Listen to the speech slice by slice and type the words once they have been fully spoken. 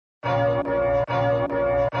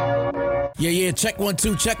Yeah, check 1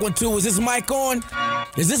 2, check 1 2. Is this mic on?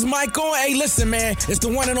 Is this mic on? Hey, listen, man. It's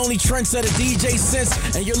the one and only trendsetter DJ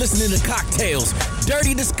Sense, and you're listening to Cocktails.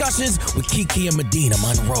 Dirty discussions with Kiki and Medina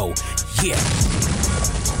Monroe. Yeah.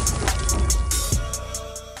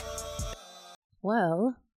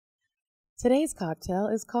 Well, today's cocktail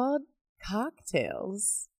is called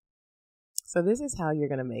Cocktails. So this is how you're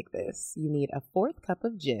going to make this. You need a 4th cup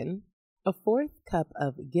of gin, a 4th cup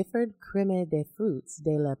of Gifford Creme de Fruits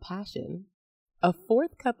de la Passion, a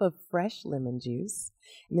 4th cup of fresh lemon juice,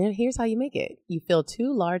 and then here's how you make it. You fill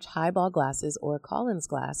 2 large highball glasses or Collins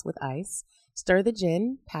glass with ice, stir the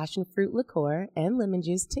gin, passion fruit liqueur, and lemon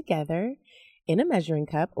juice together in a measuring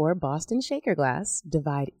cup or Boston shaker glass.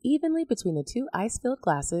 Divide evenly between the 2 ice-filled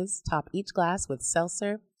glasses, top each glass with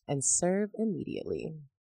seltzer, and serve immediately.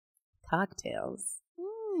 Cocktails.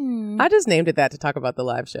 I just named it that to talk about the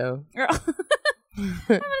live show. I'm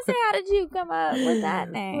gonna say, how did you come up with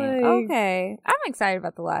that name? Okay, I'm excited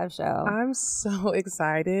about the live show. I'm so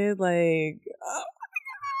excited.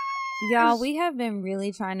 Y'all, we have been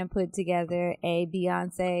really trying to put together a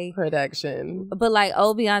Beyonce production, but like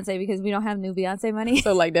old Beyonce, because we don't have new Beyonce money.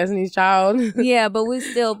 So like Destiny's Child. Yeah, but we're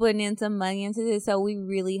still putting in some money into this. So we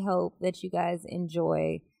really hope that you guys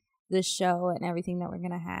enjoy the show and everything that we're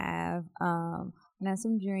gonna have. And have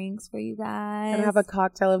some drinks for you guys. And have a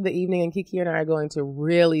cocktail of the evening, and Kiki and I are going to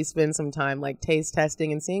really spend some time like taste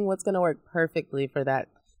testing and seeing what's going to work perfectly for that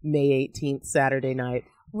May 18th Saturday night.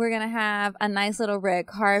 We're going to have a nice little red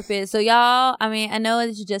carpet. So y'all, I mean, I know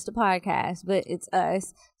it's just a podcast, but it's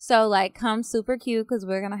us. So like come super cute, because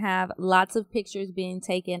we're going to have lots of pictures being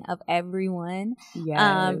taken of everyone.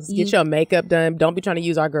 Yes. Get your makeup done. Don't be trying to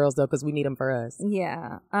use our girls though, because we need them for us.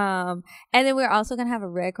 Yeah. And then we're also going to have a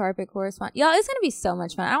red carpet correspondent. Y'all, it's going to be so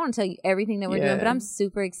much fun. I don't want to tell you everything that we're doing, but I'm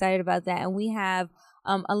super excited about that. And we have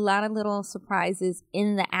a lot of little surprises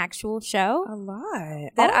in the actual show. A lot.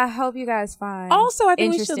 That I hope you guys find. Also, I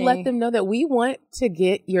think we should let them know that we want to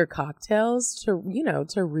get your cocktails to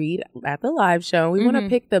read at the live show. We want to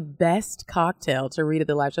pick the best cocktail to read at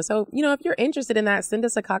the live show. So, if you're interested in that, send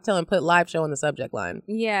us a cocktail and put live show in the subject line.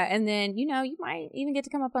 Yeah. And then, you might even get to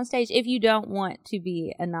come up on stage if you don't want to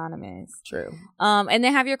be anonymous. True. And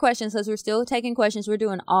then have your questions, because we're still taking questions. We're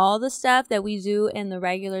doing all the stuff that we do in the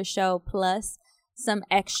regular show, plus some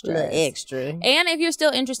extras. And if you're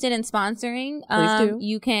still interested in sponsoring,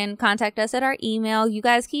 you can contact us at our email. You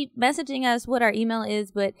guys keep messaging us what our email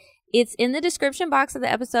is, but it's in the description box of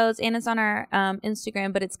the episodes, and it's on our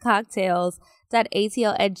Instagram, but it's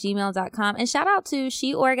cocktails.atl@gmail.com. And shout out to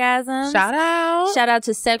She Orgasms. Shout out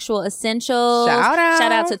to Sexual Essentials. Shout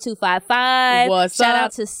out to 255. What's shout up?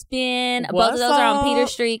 out to Spin. What's Both of those are on up? Peter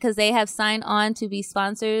Street, because they have signed on to be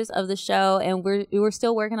sponsors of the show, and we're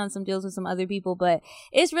still working on some deals with some other people, but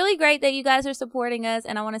it's really great that you guys are supporting us,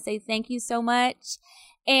 and I want to say thank you so much.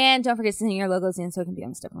 And don't forget to send your logos in so it can be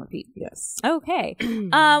on Step and Repeat. Yes. Okay.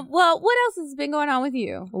 Well, what else has been going on with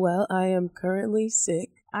you? Well, I am currently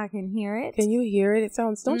sick. I can hear it. Can you hear it? It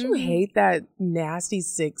sounds, don't you hate that nasty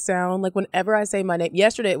sick sound? Like whenever I say my name,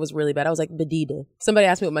 yesterday it was really bad. I was like, Bedida. Somebody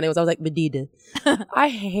asked me what my name was. I was like, Bedida. I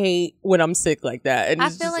hate when I'm sick like that. And I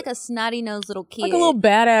feel like a snotty-nosed little kid. Like a little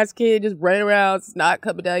badass kid just running around, snot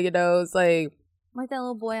coming down your nose. Like that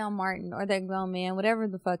little boy on Martin, or that grown man, whatever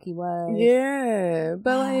the fuck he was. Yeah.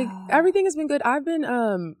 But like everything has been good. I've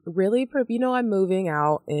been really, I'm moving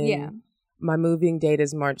out, and my moving date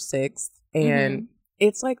is March 6th. And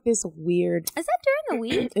it's like this weird. Is that during the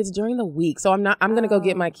week? It's during the week. So I'm going to go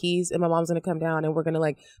get my keys, and my mom's going to come down, and we're going to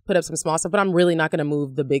like put up some small stuff, but I'm really not going to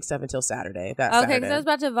move the big stuff until Saturday. Okay, because I was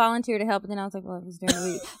about to volunteer to help, but then I was like, well, if it's during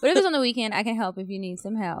the week. But if it's on the weekend, I can help if you need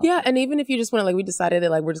some help. Yeah, and even if you just want to, like, we decided that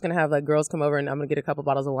like we're just going to have like girls come over, and I'm going to get a couple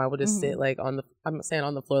bottles of wine. We'll just sit like I'm saying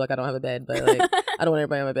on the floor, like I don't have a bed, but like I don't want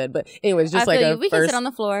everybody on my bed. But anyways, just like we can sit on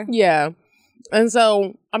the floor. Yeah. And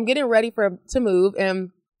so I'm getting ready to move, and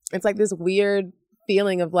it's like this weird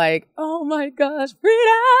feeling of like, oh my gosh,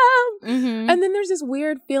 freedom. And then there's this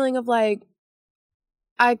weird feeling of like,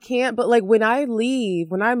 I can't, but like when I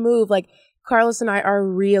move, like Carlos and I are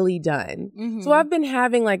really done. So I've been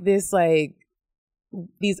having like this, like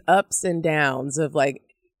these ups and downs of like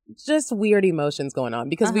just weird emotions going on,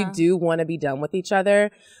 because we do want to be done with each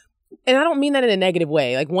other. And I don't mean that in a negative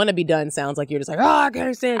way. Like, want to be done sounds like you're just like, oh, I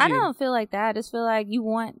can't stand you. I don't feel like that. I just feel like you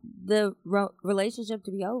want the relationship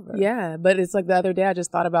to be over. Yeah, but it's like the other day I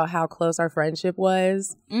just thought about how close our friendship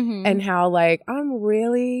was, and how like I'm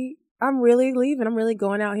really leaving. I'm really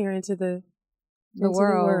going out here into the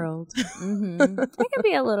world. It can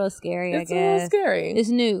be a little scary, I guess. It's a little scary. It's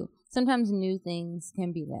new. Sometimes new things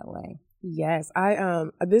can be that way. Yes.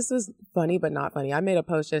 This was funny, but not funny. I made a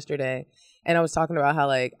post yesterday and I was talking about how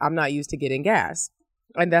like I'm not used to getting gas.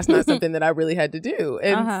 And that's not something that I really had to do.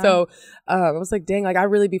 And so I was like, dang, like I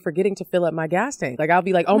really be forgetting to fill up my gas tank. Like I'll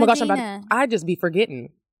be like, oh my gosh, I just be forgetting.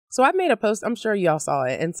 So I made a post. I'm sure y'all saw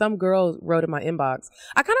it. And some girl wrote in my inbox.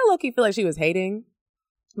 I kind of low-key feel like she was hating.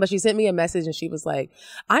 But she sent me a message and she was like,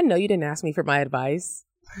 I know you didn't ask me for my advice.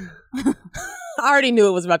 I already knew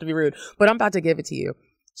it was about to be rude, but I'm about to give it to you.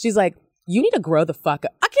 She's like, you need to grow the fuck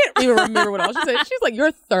up. I can't even remember what else she said. She's like,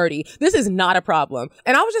 you're 30. This is not a problem.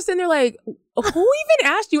 And I was just sitting there like, who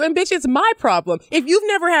even asked you? And bitch, it's my problem. If you've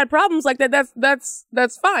never had problems like that,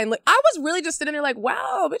 that's fine. Like I was really just sitting there like,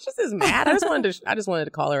 wow, bitch, this is mad. I just wanted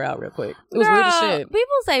to call her out real quick. It was rude as shit.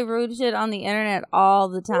 People say rude shit on the internet all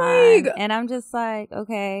the time. And I'm just like,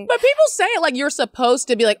 okay. But people say it like you're supposed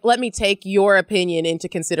to be like, let me take your opinion into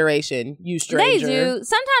consideration, you stranger. They do.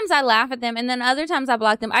 Sometimes I laugh at them and then other times I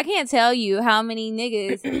block them. I can't tell you how many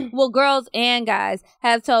niggas, well, girls and guys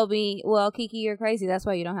have told me, well, Kiki, you're crazy. That's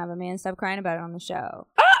why you don't have a man. Stop crying about it on the show.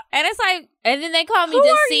 And it's like, and then they call me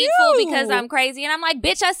deceitful because I'm crazy. And I'm like,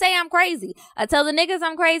 bitch, I say I'm crazy. I tell the niggas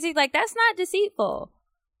I'm crazy. Like, that's not deceitful.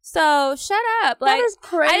 So shut up. Like, that is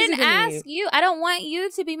crazy. I didn't ask you. I don't want you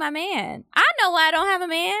to be my man. I know why I don't have a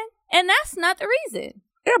man. And that's not the reason.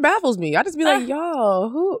 It baffles me. I just be like,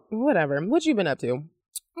 yo, whatever. What you been up to?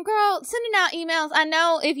 Girl, sending out emails. I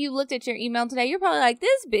know if you looked at your email today, you're probably like,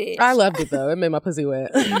 this bitch. I loved it, though. It made my pussy wet.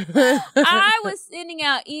 I was sending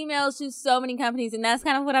out emails to so many companies, and that's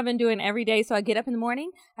kind of what I've been doing every day. So I get up in the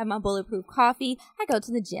morning, I have my bulletproof coffee, I go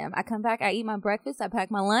to the gym, I come back, I eat my breakfast, I pack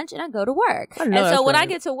my lunch, and I go to work. And so when I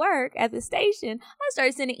get to work at the station, I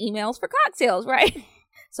start sending emails for cocktails, right?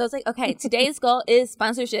 So it's like, okay, today's goal is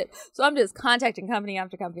sponsorship. So I'm just contacting company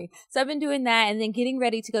after company. So I've been doing that and then getting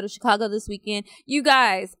ready to go to Chicago this weekend. You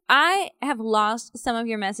guys, I have lost some of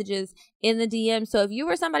your messages in the DM. So if you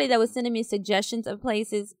were somebody that was sending me suggestions of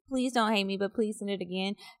places, please don't hate me, but please send it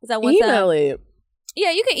again. Because I want email it.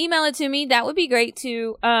 Yeah, you can email it to me. That would be great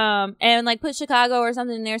too. And like put Chicago or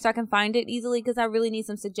something in there so I can find it easily because I really need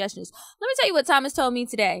some suggestions. Let me tell you what Thomas told me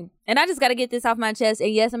today. And I just got to get this off my chest.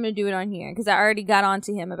 And yes, I'm going to do it on here because I already got on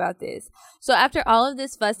to him about this. So after all of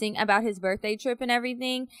this fussing about his birthday trip and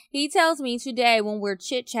everything, he tells me today when we're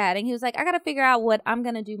chit-chatting, he was like, I got to figure out what I'm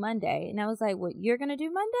going to do Monday. And I was like, what, you're going to do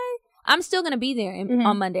Monday? I'm still going to be there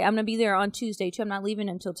on Monday. I'm going to be there on Tuesday, too. I'm not leaving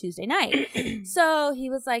until Tuesday night. So he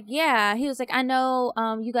was like, yeah. He was like, I know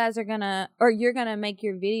you guys are going to, or you're going to make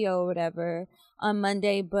your video or whatever on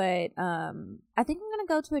Monday, but I think I'm going to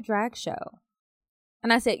go to a drag show.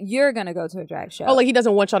 And I said, you're going to go to a drag show. Oh, like he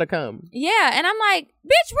doesn't want y'all to come. Yeah. And I'm like,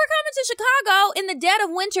 bitch, we're coming to Chicago in the dead of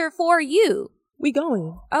winter for you. We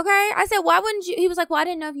going. Okay. I said, why wouldn't you? He was like, well, I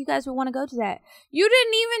didn't know if you guys would want to go to that. You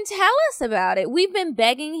didn't even tell us about it. We've been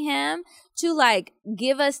begging him to like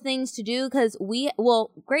give us things to do because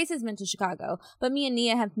Grace has been to Chicago, but me and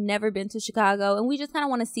Nia have never been to Chicago and we just kind of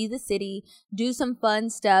want to see the city, do some fun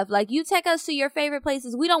stuff. Like you take us to your favorite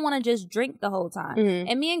places. We don't want to just drink the whole time. Mm-hmm.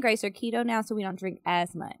 And me and Grace are keto now, so we don't drink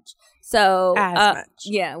as much. So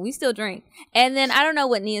yeah, we still drink. And then I don't know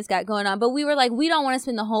what Nia's got going on, but we were like, we don't want to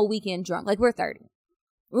spend the whole weekend drunk. Like we're 30.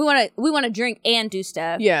 We want to drink and do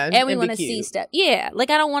stuff. Yeah. And we want to see stuff. Yeah. Like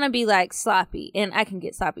I don't want to be like sloppy and I can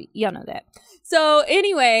get sloppy. Y'all know that. So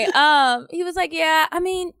anyway, he was like, yeah, I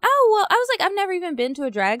mean, oh, well, I was like, I've never even been to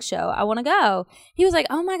a drag show. I want to go. He was like,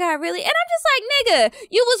 oh my God, really? And I'm just like, nigga,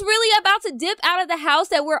 you was really about to dip out of the house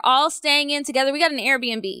that we're all staying in together. We got an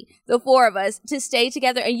Airbnb, the four of us, to stay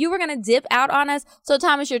together. And you were going to dip out on us. So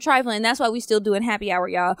Thomas, you're trifling. That's why we still doing happy hour,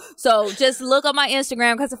 y'all. So just look on my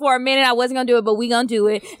Instagram because for a minute I wasn't going to do it, but we going to do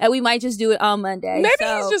it. And we might just do it on Monday.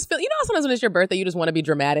 Maybe he's just you know, sometimes when it's your birthday, you just want to be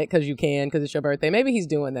dramatic because you can, because it's your birthday. Maybe he's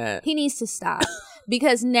doing that. He needs to stop.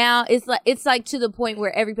 Because now it's like to the point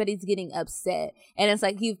where everybody's getting upset. And it's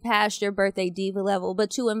like you've passed your birthday diva level.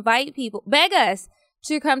 But to invite people, beg us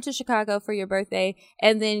to come to Chicago for your birthday.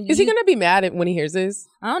 And then is he going to be mad when he hears this?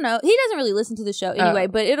 I don't know. He doesn't really listen to the show anyway,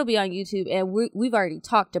 but it'll be on YouTube. And we've already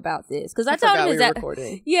talked about this. Because I told him that.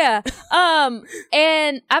 Recording. Yeah.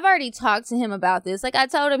 And I've already talked to him about this. Like I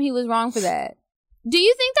told him he was wrong for that. Do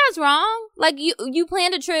you think that's wrong? Like you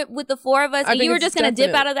planned a trip with the four of us and you were just going to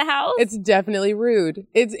dip out of the house? It's definitely rude.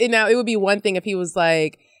 Now it would be one thing if he was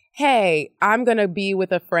like, hey, I'm going to be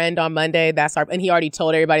with a friend on Monday. And he already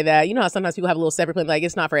told everybody that. You know how sometimes people have a little separate plan. Like,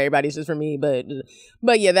 it's not for everybody. It's just for me.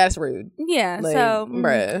 But yeah, that's rude. Yeah. Like, so,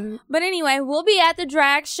 bruh. But anyway, we'll be at the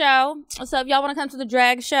drag show. So if y'all want to come to the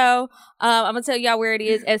drag show, I'm going to tell y'all where it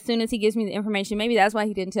is as soon as he gives me the information. Maybe that's why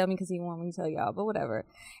he didn't tell me, because he didn't want me to tell y'all, but whatever.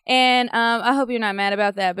 And I hope you're not mad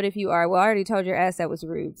about that. But if you are, well, I already told your ass that was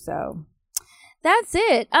rude. So That's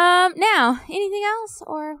it. Now, anything else,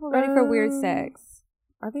 or we're ready for weird sex?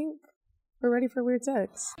 I think we're ready for weird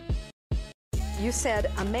sex. You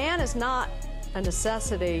said a man is not a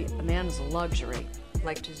necessity, a man is a luxury.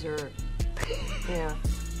 Like dessert. Yeah.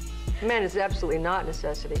 A man is absolutely not a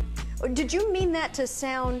necessity. Did you mean that to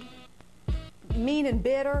sound mean and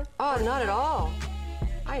bitter? Oh, not at all.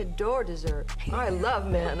 I adore dessert. I love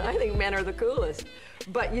men. I think men are the coolest.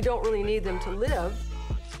 But you don't really need them to live.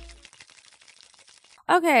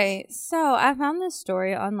 Okay, so I found this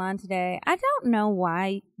story online today. I don't know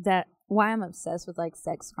why I'm obsessed with like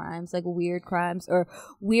sex crimes, like weird crimes or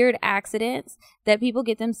weird accidents that people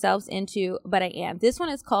get themselves into, but I am. This one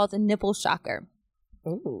is called a nipple shocker.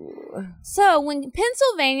 Ooh. So when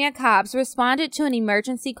Pennsylvania cops responded to an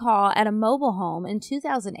emergency call at a mobile home in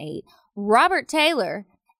 2008, Robert Taylor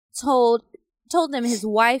told them his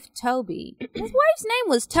wife, Toby. His wife's name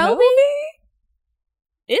was Toby?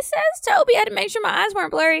 It says Toby. I had to make sure my eyes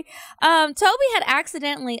weren't blurry. Toby had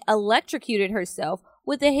accidentally electrocuted herself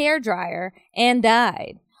with a hairdryer and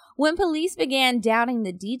died. When police began doubting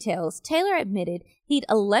the details, Taylor admitted he'd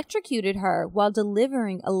electrocuted her while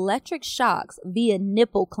delivering electric shocks via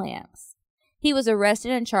nipple clamps. He was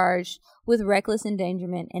arrested and charged with reckless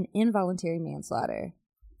endangerment and involuntary manslaughter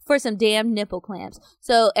for some damn nipple clamps.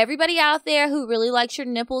 So everybody out there who really likes your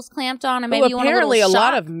nipples clamped on, and maybe you want a little shock. Apparently, a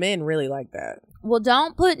lot of men really like that. Well,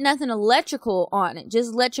 don't put nothing electrical on it.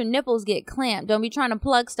 Just let your nipples get clamped. Don't be trying to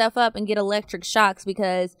plug stuff up and get electric shocks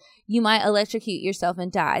because you might electrocute yourself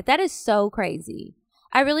and die. That is so crazy.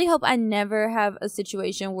 I really hope I never have a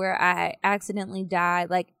situation where I accidentally die,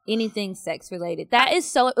 like anything sex related. That is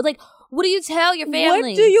so, like, what do you tell your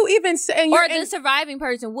family? What do you even say? Or the surviving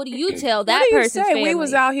person, what do you tell that person's family? We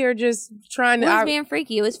was out here just trying to. We was being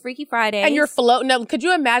freaky. It was Freaky Friday. And you're floating. Now, could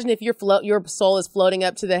you imagine if your soul is floating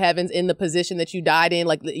up to the heavens in the position that you died in,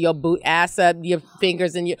 like your ass up, your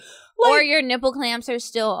fingers and your. Like, or your nipple clamps are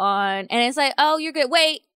still on. And it's like, oh, you're good.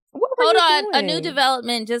 Wait, hold on. A new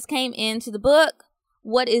development just came into the book.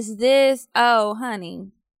 What is this? Oh, honey.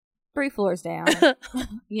 3 floors down.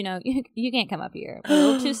 You know, you can't come up here. We're a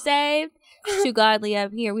little too saved, too godly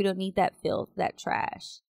up here. We don't need that filth, that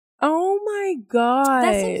trash. Oh my God.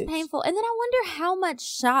 That seems painful. And then I wonder how much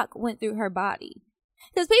shock went through her body.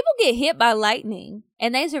 Because people get hit by lightning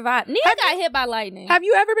and they survive. Nia got hit by lightning. Have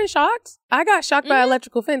you ever been shocked? I got shocked by an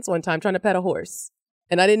electrical fence one time trying to pet a horse.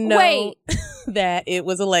 And I didn't know that it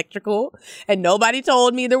was electrical. And nobody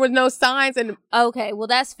told me there was no signs. And okay, well,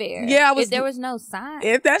 that's fair. Yeah, if there was no signs.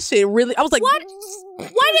 If that shit really, I was like, what?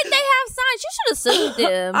 Why didn't they have signs? You should have sued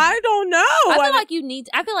them. I don't know. I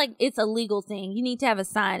feel like it's a legal thing. You need to have a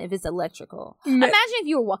sign if it's electrical. Imagine if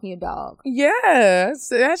you were walking your dog. Yeah,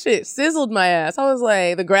 that shit sizzled my ass. I was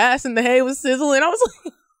like, the grass and the hay was sizzling. I was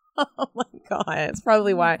like, oh my God. It's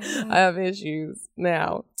probably why I have issues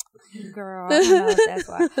now. Girl, I don't know if that's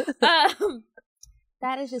why.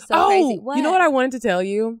 That is just so crazy. What? You know what I wanted to tell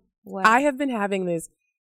you? What? I have been having this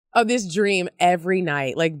dream every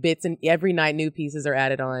night, like bits, and every night new pieces are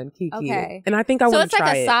added on. Kiki. Okay. And I think I want to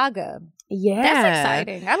try it. So it's like a saga. Yeah. That's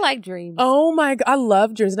exciting. I like dreams. Oh my God. I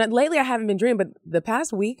love dreams. And lately I haven't been dreaming, but the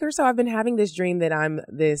past week or so I've been having this dream that I'm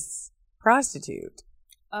this prostitute.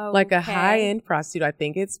 Okay. Like a high-end prostitute. I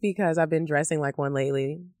think it's because I've been dressing like one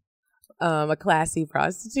lately. A classy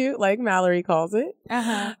prostitute, like Mallory calls it.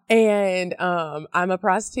 Uh-huh. And I'm a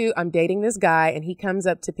prostitute. I'm dating this guy, and he comes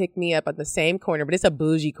up to pick me up at the same corner, but it's a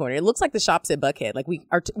bougie corner. It looks like the shops at Buckhead. Like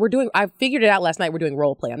we're doing. I figured it out last night. We're doing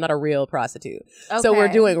role play. I'm not a real prostitute, so we're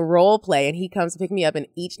doing role play. And he comes to pick me up, and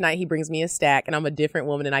each night he brings me a stack, and I'm a different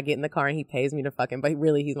woman. And I get in the car, and he pays me to fuck him, but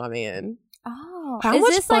really he's my man. Oh, how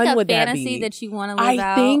much fun like would that be? Is this like a fantasy that you want to live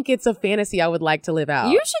out? I think it's a fantasy I would like to live out.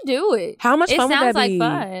 You should do it. How much fun would that be? It sounds like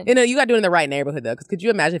fun. You know, you got to do it in the right neighborhood, though. Because could you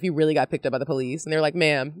imagine if you really got picked up by the police and they're like,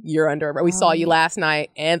 ma'am, you're under arrest. We saw you last night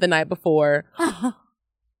and the night before.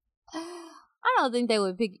 I don't think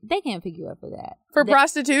they can't pick you up for that.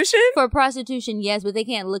 Prostitution? For prostitution, yes, but they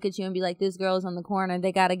can't look at you and be like, this girl's on the corner.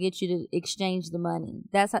 They got to get you to exchange the money.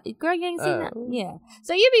 That's how, girl, you ain't seen that? Yeah.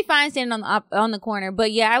 So you'd be fine standing on the corner,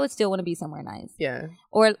 but yeah, I would still want to be somewhere nice. Yeah.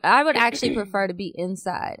 Or I would actually prefer to be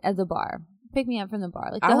inside at the bar. Pick me up from the bar,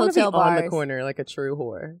 like the hotel bars. I want to be on the corner like a true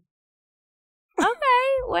whore.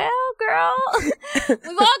 Okay, well, girl,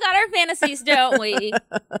 we've all got our fantasies, don't we?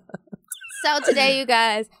 So today, you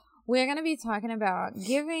guys, we're going to be talking about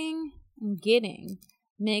giving and getting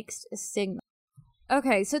mixed signals.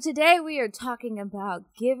 Okay, so today we are talking about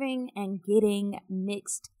giving and getting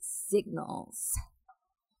mixed signals.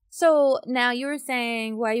 So now you were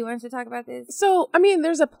saying why you wanted to talk about this? So, I mean,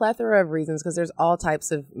 there's a plethora of reasons because there's all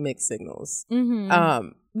types of mixed signals. Mm-hmm.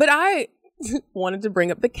 But wanted to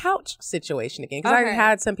bring up the couch situation again. Because I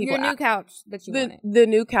had some people. Your new couch that you wanted. The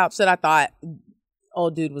new couch that I thought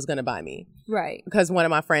old dude was going to buy me. Right. Because one of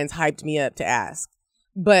my friends hyped me up to ask.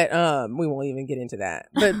 But we won't even get into that.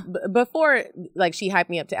 But before, like, she hyped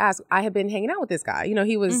me up to ask, I had been hanging out with this guy. You know,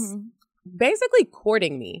 he was basically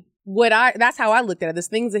courting me. That's how I looked at it. The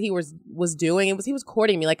things that he was doing, he was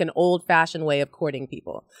courting me, like an old fashioned way of courting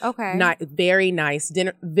people. Okay. Not very nice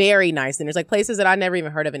dinner, very nice dinners, like places that I never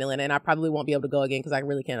even heard of in Atlanta, and I probably won't be able to go again because I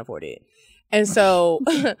really can't afford it. And so,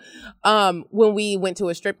 when we went to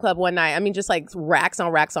a strip club one night, I mean, just like racks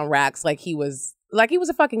on racks on racks, like he was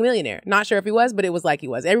a fucking millionaire. Not sure if he was, but it was like he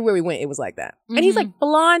was. Everywhere we went, it was like that. Mm-hmm. And he's like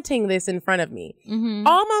flaunting this in front of me,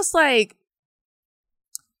 almost like.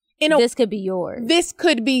 This could be yours. This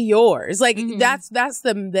could be yours. Like that's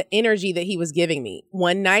the energy that he was giving me.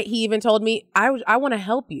 One night he even told me, I want to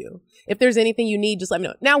help you. If there's anything you need, just let me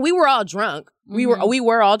know. Now we were all drunk. We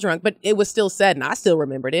were all drunk, but it was still said and I still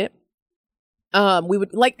remembered it. We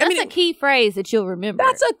would like, that's a key phrase that you'll remember.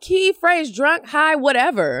 That's a key phrase, drunk, high,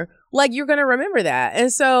 whatever. Like you're going to remember that.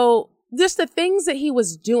 And so just the things that he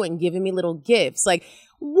was doing, giving me little gifts, like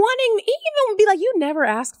wanting, he even would be like, you never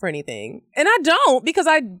asked for anything. And I don't because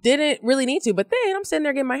I didn't really need to. But then I'm sitting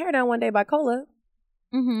there getting my hair done one day by Cola.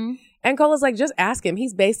 Mm-hmm. And Cola's like, just ask him.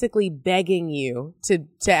 He's basically begging you to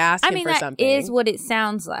ask him for something. That is what it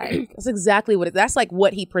sounds like. That's exactly that's like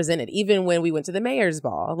what he presented. Even when we went to the mayor's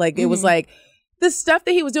ball, like it was like the stuff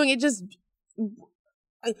that he was doing. It just,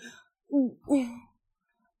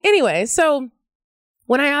 anyway, so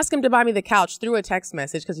when I asked him to buy me the couch through a text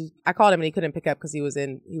message, because I called him and he couldn't pick up because he was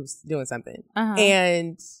doing something.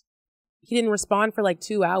 And he didn't respond for like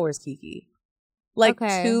 2 hours, Kiki. Like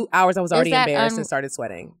 2 hours. I was already embarrassed and started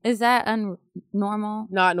sweating. Is that normal?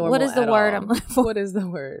 Not normal. What is the word I'm looking for? What is the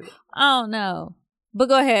word? Oh, no. But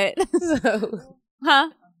go ahead.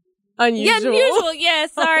 Unusual. Yeah, unusual. Yeah,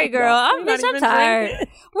 sorry, girl. I'm tired. Drinking.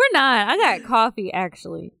 We're not. I got coffee,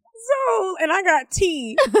 actually. So, and I got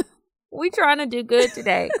tea. We trying to do good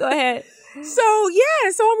today. Go ahead. So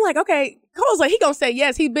I'm like, okay. Cole's like, he gonna say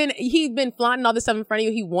yes. He's been flaunting all this stuff in front of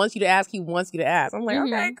you. He wants you to ask. I'm like,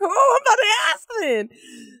 okay, cool. I'm about to ask then.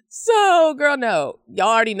 So, girl, no. Y'all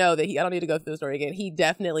already know that I don't need to go through the story again. He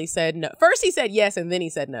definitely said no. First he said yes and then he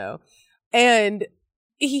said no. And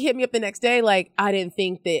he hit me up the next day like, I didn't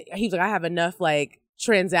think that, he was like, I have enough like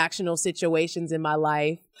transactional situations in my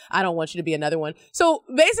life. I don't want you to be another one. So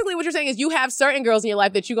basically what you're saying is you have certain girls in your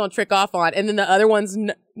life that you're going to trick off on and then the other ones,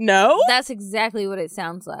 no? That's exactly what it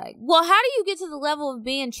sounds like. Well, how do you get to the level of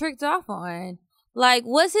being tricked off on? Like,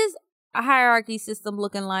 what's his hierarchy system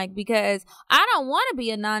looking like? Because I don't want to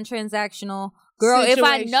be a non-transactional girl. Situation.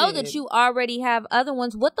 If I know that you already have other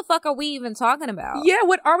ones, what the fuck are we even talking about? Yeah,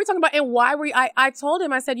 what are we talking about? And why were I told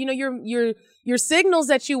him, I said, your signals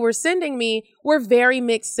that you were sending me were very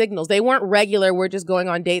mixed signals. They weren't regular. We're just going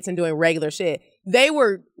on dates and doing regular shit. They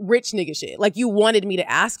were rich nigga shit. Like you wanted me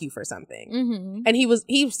to ask you for something. Mm-hmm. And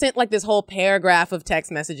he sent like this whole paragraph of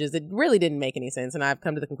text messages that really didn't make any sense. And I've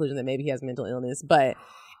come to the conclusion that maybe he has mental illness, but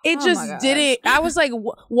it just didn't. I was like,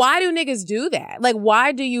 why do niggas do that? Like,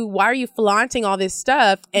 why are you flaunting all this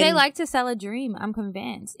stuff? And they like to sell a dream. I'm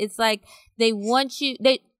convinced. It's like they want you.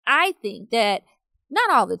 I think that not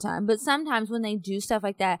all the time, but sometimes when they do stuff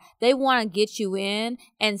like that, they want to get you in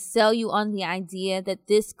and sell you on the idea that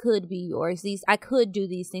this could be yours. I could do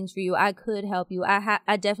these things for you. I could help you. I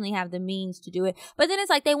definitely have the means to do it. But then it's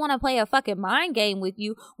like they want to play a fucking mind game with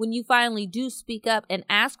you when you finally do speak up and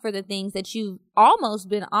ask for the things that you've almost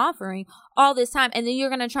been offering all this time. And then you're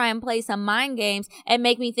going to try and play some mind games and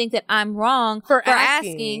make me think that I'm wrong for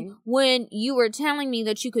asking when you were telling me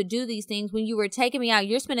that you could do these things, when you were taking me out.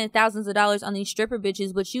 You're spending thousands of dollars on these stripper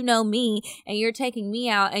bitches, but you know me and you're taking me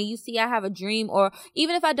out and you see I have a dream, or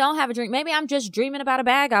even if I don't have a dream, maybe I'm just dreaming about a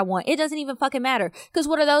bag I want. It doesn't even fucking matter. Because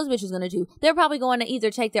what are those bitches going to do? They're probably going to either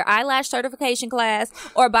take their eyelash certification class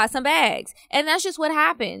or buy some bags. And that's just what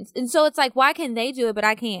happens. And so it's like, why can they do it, but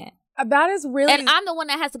I can't? That is really... And I'm the one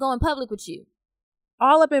that has to go in public with you.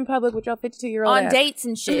 All up in public with your 52-year-old on dates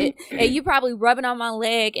and shit. And you probably rubbing on my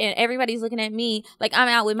leg and everybody's looking at me like I'm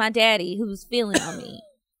out with my daddy who's feeling on me.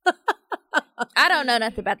 I don't know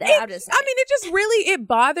nothing about that. It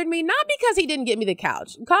bothered me. Not because he didn't get me the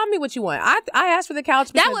couch. Call me what you want. I asked for the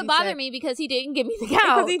couch. That would bother me because he didn't give me the couch.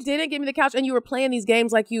 Because he didn't give me the couch and you were playing these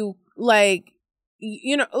games like you, like...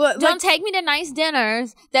 Don't take me to nice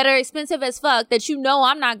dinners that are expensive as fuck that you know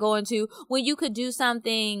I'm not going to when you could do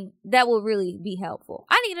something that will really be helpful.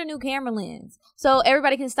 I need a new camera lens so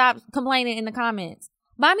everybody can stop complaining in the comments.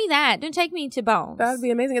 Buy me that. Don't take me to Bones. That would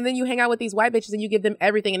be amazing. And then you hang out with these white bitches and you give them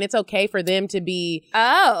everything, and it's okay for them to be.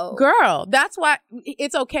 Oh, girl, that's why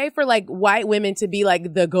it's okay for like white women to be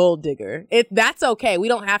like the gold digger. That's okay. We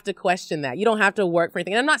don't have to question that. You don't have to work for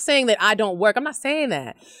anything. And I'm not saying that I don't work. I'm not saying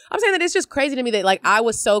that. I'm saying that it's just crazy to me that like I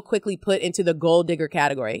was so quickly put into the gold digger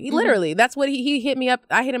category. He literally, that's what he hit me up.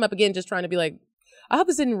 I hit him up again, just trying to be like, I hope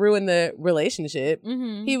this didn't ruin the relationship.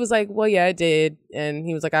 He was like, well, yeah, it did. And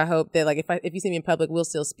he was like, I hope that like if you see me in public, we'll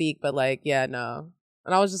still speak. But like, yeah, no.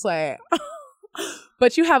 And I was just like,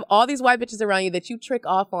 but you have all these white bitches around you that you trick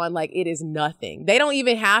off on like it is nothing. They don't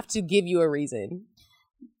even have to give you a reason.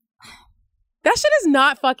 That shit is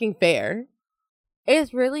not fucking fair.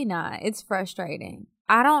 It's really not. It's frustrating.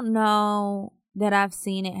 I don't know that I've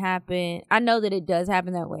seen it happen. I know that it does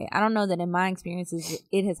happen that way. I don't know that in my experiences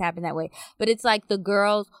it has happened that way. But it's like the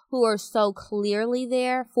girls who are so clearly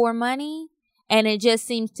there for money, and it just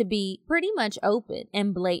seems to be pretty much open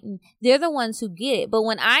and blatant. They're the ones who get it. But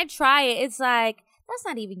when I try it, it's like, that's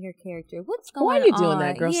not even your character. What's going on? Why are you doing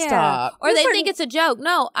that, girl? Yeah. Stop. Or they think it's a joke.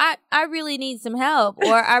 No, I really need some help,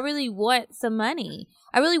 or I really want some money.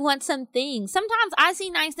 I really want some things. Sometimes I see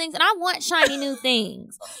nice things and I want shiny new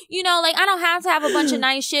things. You know, like I don't have to have a bunch of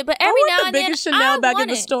nice shit, but every now and then I want the biggest Chanel back in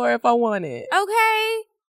the store if I want it. Okay.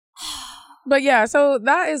 But yeah, so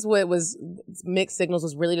that is what was mixed signals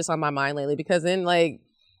was really just on my mind lately, because then like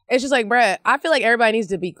it's just like, bruh, I feel like everybody needs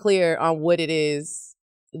to be clear on what it is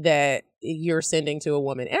that you're sending to a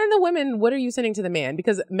woman. And the women, what are you sending to the man?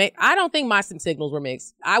 Because I don't think my signals were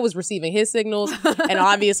mixed. I was receiving his signals, and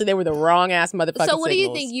obviously they were the wrong ass motherfucking signals. So what do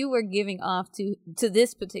you think you were giving off to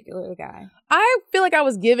this particular guy? I feel like I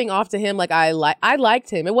was giving off to him like I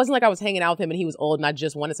liked him. It wasn't like I was hanging out with him and he was old and I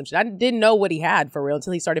just wanted some shit. I didn't know what he had for real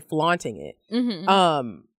until he started flaunting it.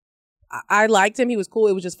 I liked him. He was cool.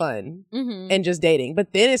 It was just fun and just dating.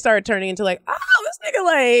 But then it started turning into like, oh, this nigga,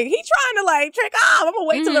 like, he trying to like trick off. I'm gonna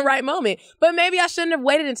wait till the right moment. But maybe I shouldn't have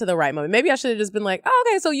waited until the right moment. Maybe I should have just been like, oh,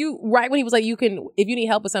 okay, so you, right when he was like, you can, if you need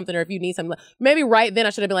help with something or if you need something, maybe right then I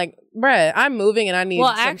should have been like, bruh, I'm moving and I need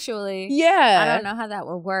actually, yeah. I don't know how that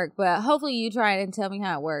would work, but hopefully you try it and tell me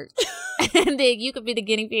how it works. And then you could be the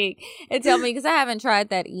guinea pig and tell me, because I haven't tried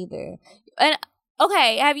that either. And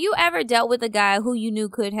okay, have you ever dealt with a guy who you knew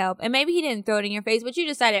could help, and maybe he didn't throw it in your face, but you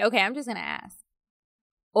decided, okay, I'm just going to ask,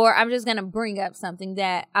 or I'm just going to bring up something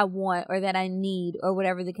that I want or that I need or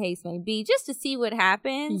whatever the case may be, just to see what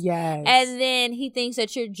happens. Yes. And then he thinks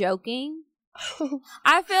that you're joking.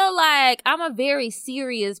 I feel like I'm a very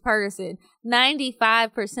serious person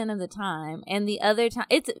 95% of the time, and the other time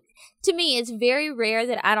to me it's very rare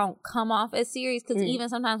that I don't come off as serious, because even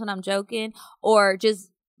sometimes when I'm joking or just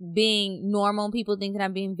being normal, people think that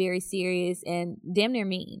I'm being very serious and damn near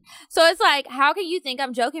mean. So it's like, how can you think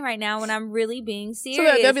I'm joking right now when I'm really being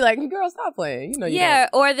serious? So they'll be like, girl, stop playing. You know, yeah.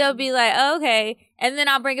 Or they'll be like, oh, okay. And then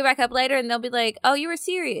I'll bring it back up later and they'll be like, oh, you were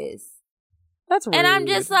serious. That's rude. And I'm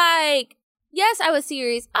just like, yes, I was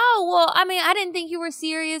serious. Oh, well, I mean, I didn't think you were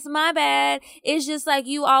serious. My bad. It's just like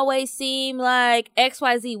you always seem like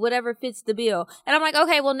XYZ, whatever fits the bill. And I'm like,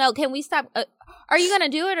 okay, well, no, can we stop? Are you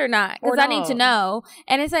going to do it or not? Because I need to know.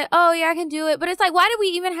 And it's like, oh, yeah, I can do it. But it's like, why do we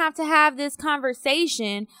even have to have this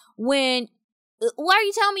conversation when, why are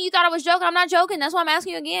you telling me you thought I was joking? I'm not joking. That's why I'm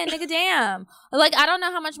asking you again, nigga, damn. Like, I don't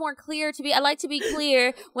know how much more clear to be. I like to be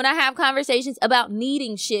clear when I have conversations about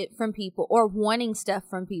needing shit from people or wanting stuff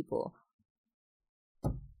from people.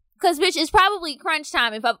 Because, bitch, it's probably crunch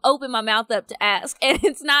time if I've opened my mouth up to ask. And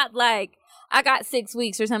it's not like I got 6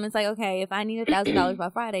 weeks or something. It's like, okay, if I need $1,000 by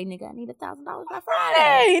Friday, nigga, I need $1,000 by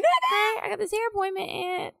Friday. Okay, I got this hair appointment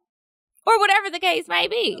and, or whatever the case may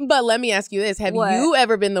be. But let me ask you this. Have you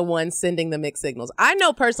ever been the one sending the mixed signals? I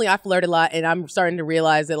know personally I flirt a lot, and I'm starting to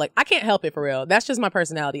realize that, like, I can't help it for real. That's just my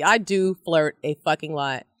personality. I do flirt a fucking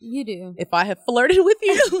lot. You do. If I have flirted with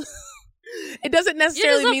you... It doesn't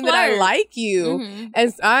necessarily mean that I like you.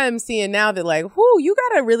 And I'm seeing now that, like, you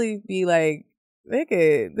gotta really be like,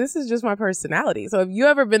 nigga, this is just my personality. So have you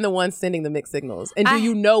ever been the one sending the mixed signals? And do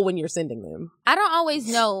you know when you're sending them? I don't always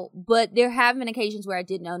know, but there have been occasions where I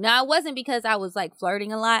did know. Now, it wasn't because I was, like,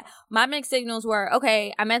 flirting a lot. My mixed signals were,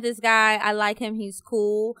 okay, I met this guy. I like him. He's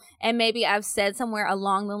cool. And maybe I've said somewhere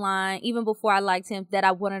along the line, even before I liked him, that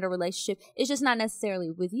I wanted a relationship. It's just not necessarily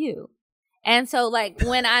with you. And so, like,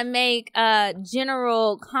 when I make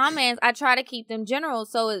general comments, I try to keep them general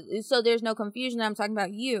so there's no confusion. I'm talking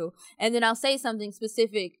about you. And then I'll say something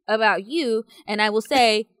specific about you, and I will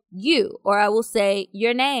say you, or I will say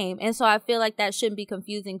your name. And so I feel like that shouldn't be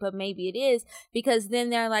confusing, but maybe it is, because then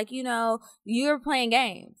they're like, you know, you're playing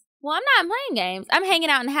games. Well, I'm not playing games. I'm hanging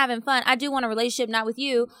out and having fun. I do want a relationship, not with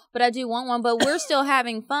you, but I do want one. But we're still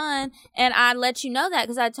having fun. And I let you know that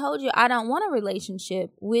because I told you I don't want a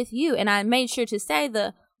relationship with you. And I made sure to say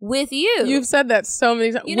with you. You've said that so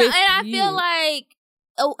many times. You know, and I feel like,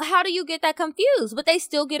 oh, how do you get that confused? But they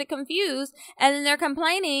still get it confused. And then they're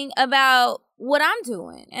complaining about what I'm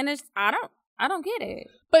doing. And it's, I don't get it.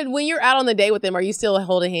 But when you're out on the date with them, are you still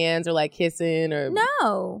holding hands or like kissing or?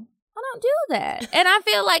 No. I don't do that. And I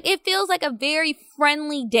feel like it feels like a very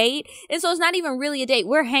friendly date. And so it's not even really a date.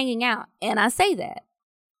 We're hanging out. And I say that.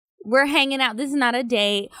 We're hanging out. This is not a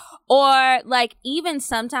date. Or like even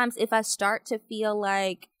sometimes if I start to feel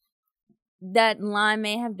like that line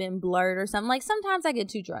may have been blurred or something, like sometimes I get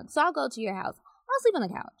too drunk. So I'll go to your house. I'll sleep on the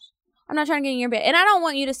couch. I'm not trying to get in your bed. And I don't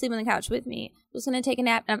want you to sleep on the couch with me. I'm just going to take a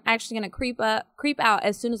nap. And I'm actually going to creep out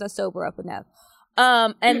as soon as I sober up enough.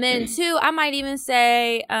 And then two, I might even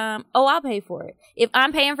say, I'll pay for it. If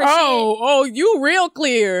I'm paying for shit. You real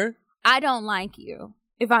clear. I don't like you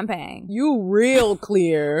if I'm paying. You real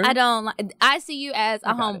clear. I see you as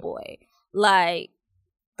a homeboy. Like,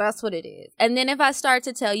 that's what it is. And then if I start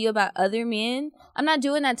to tell you about other men, I'm not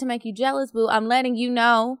doing that to make you jealous, boo. I'm letting you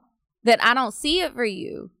know that I don't see it for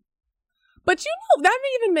you. But you know, that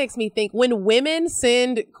even makes me think when women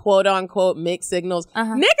send quote unquote mixed signals,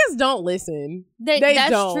 niggas don't listen. That's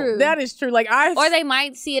don't. True. That is true. Like or they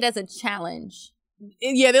might see it as a challenge.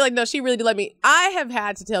 Yeah, they're like, no, she really did let me. I have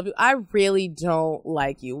had to tell people, I really don't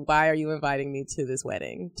like you. Why are you inviting me to this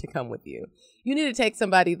wedding to come with you? You need to take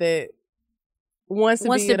somebody that wants to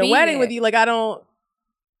be at a wedding with you. Like, I told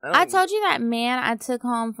you that man I took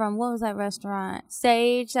home from, what was that restaurant?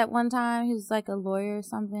 Sage, that one time. He was like a lawyer or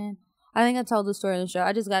something. I think I told the story on the show.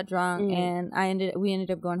 I just got drunk and we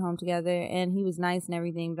ended up going home together and he was nice and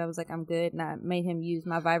everything, but I was like, I'm good. And I made him use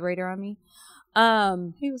my vibrator on me.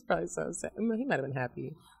 He was probably so sad. I mean, he might have been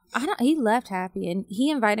happy. He left happy and he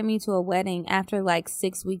invited me to a wedding after like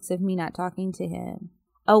 6 weeks of me not talking to him.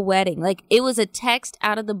 A wedding. Like it was a text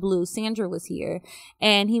out of the blue. Sandra was here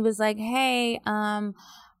and he was like, hey,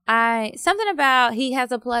 something about he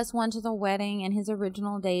has a +1 to the wedding and his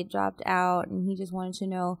original date dropped out and he just wanted to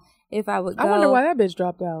know if I would go. I wonder why that bitch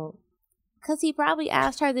dropped out. Because he probably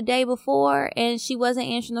asked her the day before and she wasn't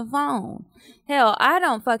answering the phone. Hell, I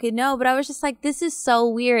don't fucking know. But I was just like, this is so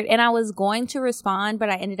weird. And I was going to respond, but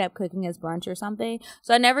I ended up cooking his brunch or something.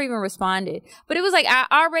 So I never even responded. But it was like, I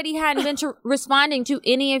already hadn't been responding to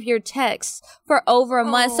any of your texts for over a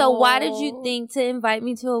month. So why did you think to invite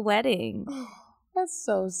me to a wedding? That's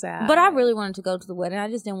so sad. But I really wanted to go to the wedding. I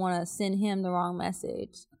just didn't want to send him the wrong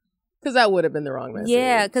message. Because that would have been the wrong message.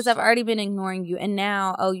 Yeah, because I've already been ignoring you. And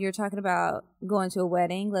now, you're talking about going to a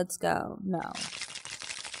wedding? Let's go. No.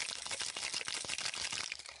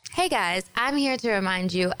 Hey guys, I'm here to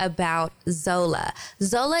remind you about Zola.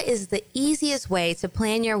 Zola is the easiest way to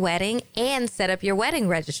plan your wedding and set up your wedding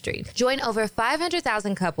registry. Join over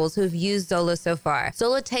 500,000 couples who've used Zola so far.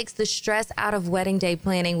 Zola takes the stress out of wedding day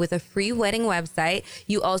planning with a free wedding website.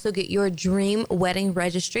 You also get your dream wedding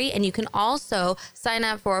registry, and you can also sign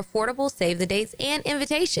up for affordable save the dates and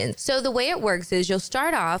invitations. So the way it works is you'll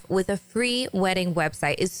start off with a free wedding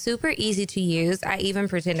website. It's super easy to use. I even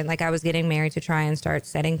pretended like I was getting married to try and start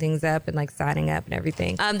setting things up and like signing up and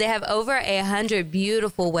everything. They have over 100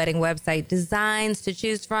 beautiful wedding website designs to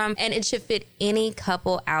choose from, and it should fit any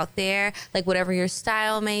couple out there, like whatever your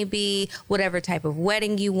style may be, whatever type of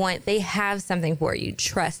wedding you want, they have something for you.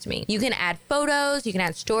 Trust me. You can add photos, you can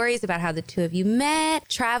add stories about how the two of you met,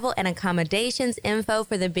 travel and accommodations info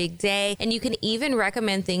for the big day, and you can even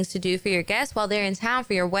recommend things to do for your guests while they're in town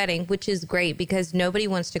for your wedding, which is great because nobody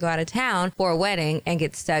wants to go out of town for a wedding and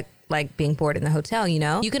get stuck like being bored in the hotel, you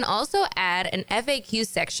know? You can also add an FAQ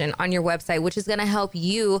section on your website, which is going to help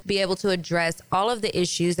you be able to address all of the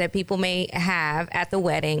issues that people may have at the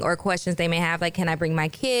wedding or questions they may have, like, can I bring my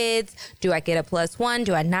kids? Do I get a +1?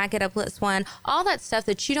 Do I not get a +1? All that stuff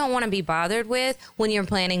that you don't want to be bothered with when you're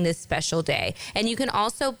planning this special day. And you can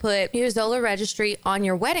also put your Zola registry on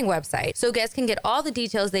your wedding website so guests can get all the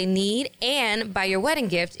details they need and buy your wedding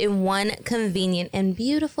gift in one convenient and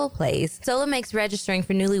beautiful place. Zola makes registering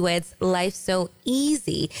for newlyweds life so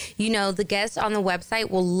easy. You know, the guests on the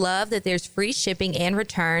website will love that there's free shipping and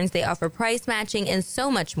returns. They offer price matching and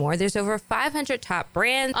so much more. There's over 500 top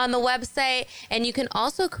brands on the website, and you can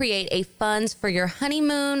also create a funds for your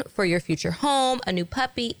honeymoon, for your future home, a new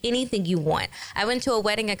puppy, anything you want. I went to a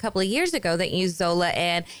wedding a couple of years ago that used Zola,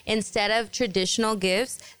 and instead of traditional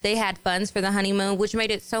gifts, they had funds for the honeymoon, which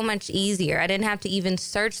made it so much easier. I didn't have to even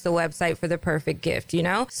search the website for the perfect gift, you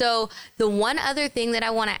know? So the one other thing that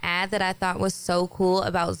I want to add that I thought was so cool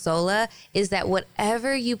about Zola is that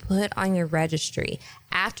whatever you put on your registry,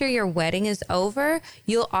 after your wedding is over,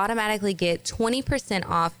 you'll automatically get 20%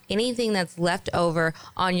 off anything that's left over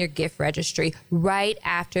on your gift registry right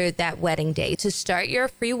after that wedding day. To start your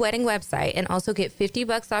free wedding website and also get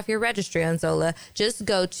 $50 off your registry on Zola, just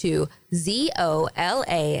go to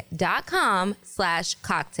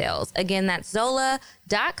zola.com/cocktails. Again, that's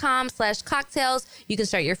zola.com/cocktails. You can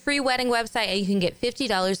start your free wedding website and you can get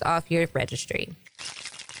 $50 off your registry.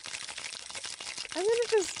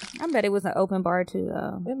 I bet it was an open bar too,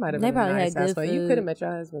 though. It might have been. They probably had good food. You could have met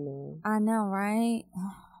your husband there. I know, right?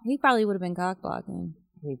 He probably would have been cock blocking.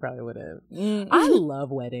 He probably would have. I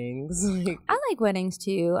love weddings. I like weddings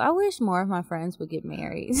too. I wish more of my friends would get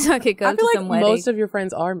married so I could go to some weddings. Most of your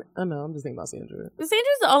friends are. Oh no, I'm just thinking about Sandra.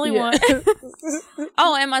 Sandra's the only one.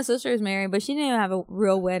 Oh, and my sister is married, but she didn't even have a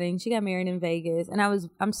real wedding. She got married in Vegas, and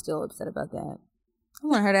I'm still upset about that. I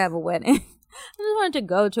want her to have a wedding. I just wanted to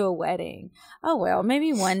go to a wedding. Oh, well,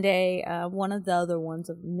 maybe one day one of the other ones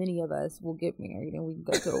of many of us will get married and we can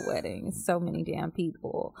go to a wedding. It's so many damn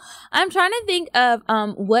people. I'm trying to think of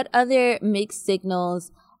what other mixed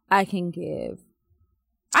signals I can give.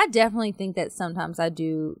 I definitely think that sometimes I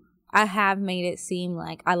have made it seem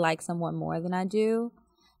like I like someone more than I do.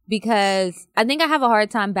 Because I think I have a hard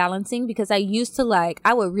time balancing because I used to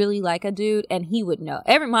I would really like a dude and he would know.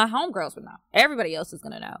 My homegirls would know. Everybody else is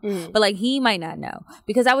going to know. But he might not know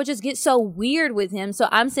because I would just get so weird with him. So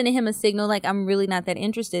I'm sending him a signal I'm really not that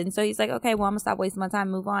interested. And so he's like, okay, well, I'm going to stop wasting my time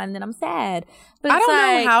and move on. And then I'm sad. But I don't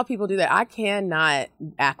know how people do that. I cannot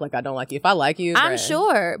act like I don't like you. If I like you, I'm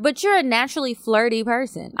sure. But you're a naturally flirty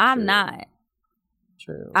person. I'm not.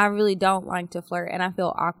 True. I really don't like to flirt and I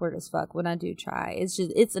feel awkward as fuck when I do try. It's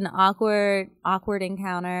an awkward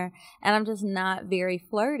encounter and I'm just not very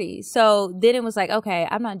flirty. So then it was okay,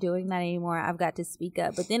 I'm not doing that anymore. I've got to speak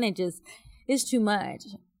up. But then it's too much.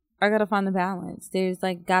 I gotta find the balance. There's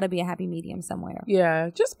gotta be a happy medium somewhere. Yeah,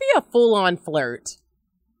 just be a full-on flirt.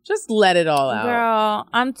 Just let it all out. Girl,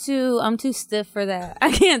 I'm too stiff for that.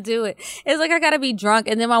 I can't do it. It's I gotta be drunk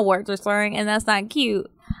and then my words are slurring and that's not cute.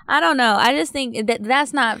 I don't know. I just think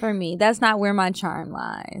that's not for me. That's not where my charm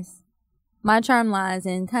lies. My charm lies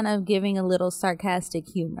in kind of giving a little sarcastic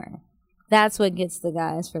humor. That's what gets the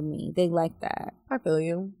guys for me. They like that. I feel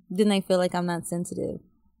you. Then they feel like I'm not sensitive.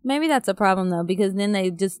 Maybe that's a problem though, because then they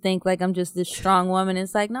just think I'm just this strong woman.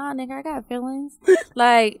 It's nah, nigga, I got feelings.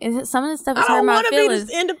 Some of this stuff is hurting my feelings. I don't want to be this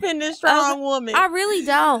independent, strong woman. I really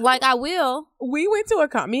don't. I will. We went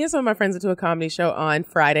to me and some of my friends went to a comedy show on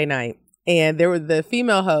Friday night. And there was the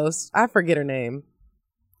female host, I forget her name.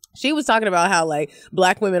 She was talking about how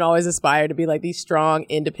black women always aspire to be these strong,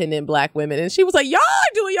 independent black women. And she was like, y'all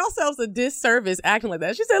are doing yourselves a disservice acting like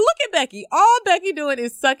that. She said, look at Becky. All Becky doing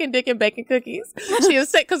is sucking dick and baking cookies. She was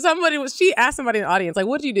sick because she asked somebody in the audience,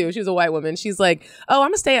 what do you do? She was a white woman. She's like, oh,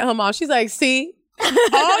 I'm a stay-at-home mom. She's like, see? All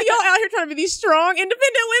y'all out here trying to be these strong,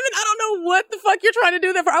 independent women. I don't know what the fuck you're trying to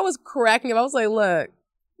do that for. I was cracking up. I was like, look.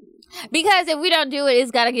 Because if we don't do it,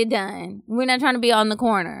 it's got to get done. We're not trying to be on the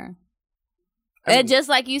corner. Just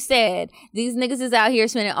like you said, these niggas is out here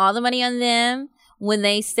spending all the money on them when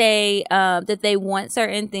they say that they want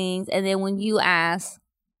certain things. And then when you ask,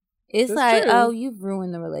 it's true. Oh, you've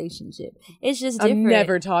ruined the relationship. It's just different. I'm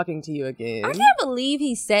never talking to you again. I can't believe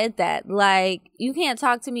he said that. You can't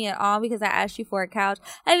talk to me at all because I asked you for a couch.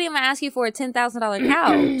 I didn't even ask you for a $10,000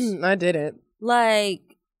 couch. I didn't.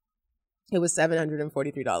 It was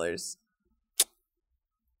 $743.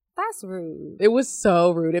 That's rude. It was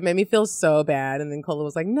so rude. It made me feel so bad. And then Cola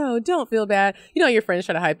was like, no, don't feel bad. You know, your friends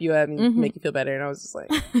try to hype you up and make you feel better. And I was just like...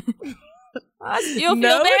 I still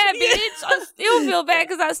feel bad, bitch. I still feel bad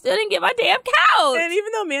because I still didn't get my damn couch. And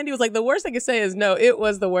even though Mandy was like, the worst I could say is no, it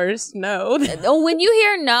was the worst. No. When you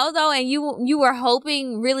hear no, though, and you were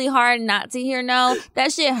hoping really hard not to hear no,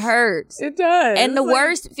 that shit hurts. It does. And the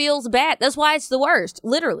worst feels bad. That's why it's the worst.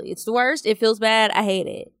 Literally, it's the worst. It feels bad. I hate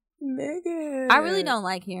it. Nigga. I really don't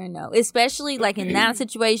like hearing no, especially in that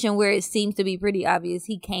situation where it seems to be pretty obvious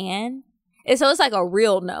he can. And so it's a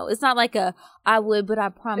real no. It's not I would, but I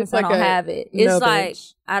promise I don't have it. It's no,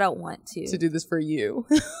 bitch, I don't want to do this for you.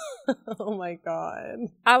 Oh my God.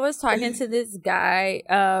 I was talking to this guy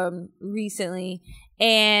recently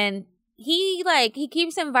and he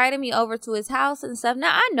keeps inviting me over to his house and stuff.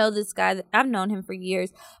 Now I know this guy. I've known him for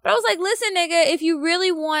years. But I was like, listen, nigga, if you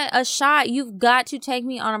really want a shot, you've got to take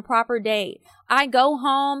me on a proper date. I go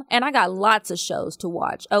home and I got lots of shows to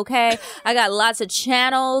watch, okay? I got lots of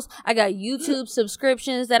channels. I got YouTube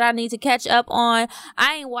subscriptions that I need to catch up on.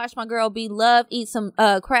 I ain't watched my girl B Love eat some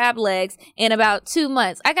crab legs in about 2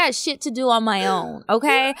 months. I got shit to do on my own,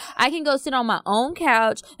 okay? I can go sit on my own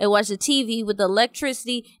couch and watch the TV with the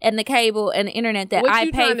electricity and the cable and the internet that I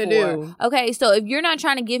pay for. Okay, so if you're not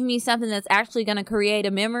trying to give me something that's actually going to create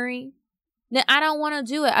a memory, then I don't want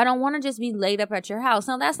to do it. I don't want to just be laid up at your house.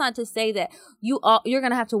 Now, that's not to say that you're going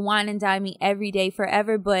to have to wine and dine me every day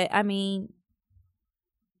forever. But, I mean,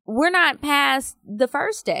 we're not past the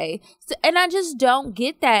first day. So, and I just don't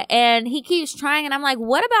get that. And he keeps trying. And I'm like,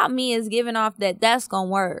 what about me is giving off that that's going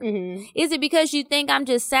to work? Mm-hmm. Is it because you think I'm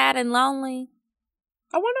just sad and lonely?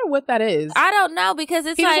 I wonder what that is. I don't know, because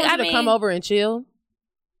it's he like, just wants you to come over and chill.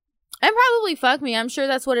 And probably fuck me. I'm sure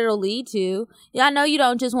that's what it'll lead to. Yeah, I know you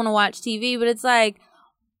don't just want to watch TV, but it's like,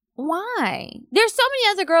 why? There's so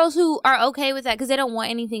many other girls who are okay with that because they don't want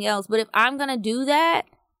anything else. But if I'm gonna do that,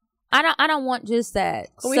 I don't want just that.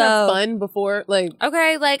 Can we have fun before, like?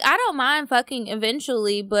 Okay, like I don't mind fucking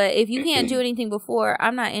eventually, but if you can't do anything before,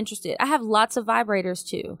 I'm not interested. I have lots of vibrators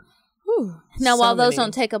too. Whew. Now, while those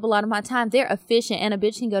don't take up a lot of my time, they're efficient, and a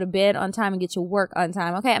bitch can go to bed on time and get to work on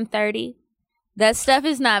time. Okay, I'm 30. That stuff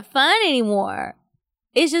is not fun anymore.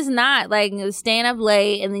 It's just not. Like, staying up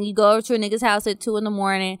late, and then you go over to a nigga's house at 2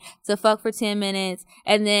 a.m. to fuck for 10 minutes,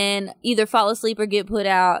 and then either fall asleep or get put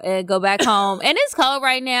out and go back home. And it's cold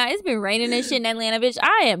right now. It's been raining and shit in Atlanta, bitch.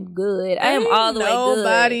 I am good. I am all the way good.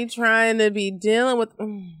 Nobody trying to be dealing with...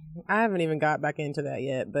 I haven't even got back into that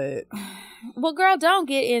yet, but... Well, girl, don't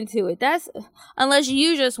get into it. That's... Unless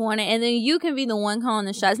you just want it, and then you can be the one calling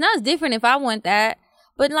the shots. Now, it's different if I want that.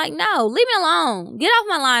 But, like, no, leave me alone. Get off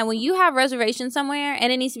my line. When you have reservations somewhere,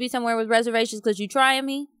 and it needs to be somewhere with reservations because you trying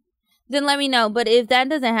me, then let me know. But if that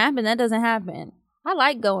doesn't happen, that doesn't happen. I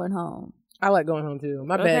like going home. I like going home, too.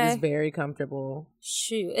 My bed is very comfortable.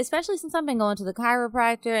 Shoot. Especially since I've been going to the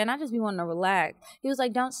chiropractor, and I just be wanting to relax. He was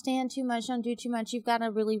like, don't stand too much, don't do too much. You've got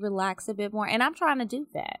to really relax a bit more. And I'm trying to do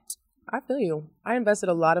that. I feel you. I invested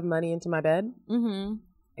a lot of money into my bed. Mm-hmm.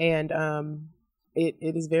 And, It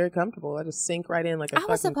is very comfortable. I just sink right in like a fucking cloud.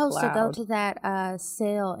 I was supposed to go to that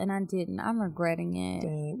sale, and I didn't. I'm regretting it.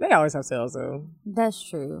 Dang. They always have sales, though. That's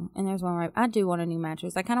true. And there's one right. I do want a new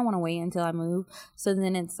mattress. I kind of want to wait until I move, so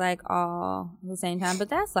then it's like all at the same time. But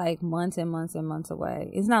that's like months and months and months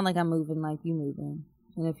away. It's not like I'm moving like you moving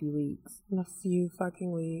in a few weeks. In a few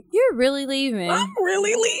fucking weeks. You're really leaving. I'm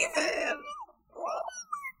really leaving.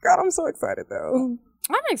 God, I'm so excited, though.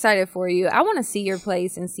 I'm excited for you. I want to see your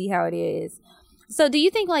place and see how it is. So do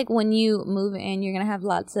you think, like, when you move in, you're going to have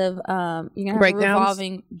lots of, you're going to have a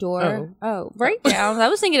revolving door? Oh, breakdowns. I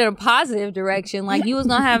was thinking in a positive direction. Like, you was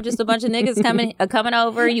going to have just a bunch of niggas coming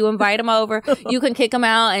over. You invite them over. You can kick them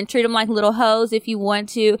out and treat them like little hoes if you want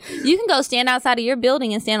to. You can go stand outside of your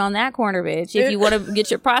building and stand on that corner, bitch, if you want to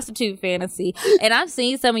get your prostitute fantasy. And I've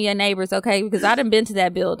seen some of your neighbors, okay, because I done been to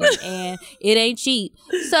that building, and it ain't cheap.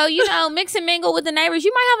 So, you know, mix and mingle with the neighbors.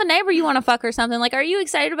 You might have a neighbor you want to fuck or something. Like, are you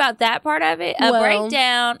excited about that part of it?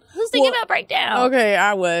 Breakdown. Who's thinking about breakdown? Okay,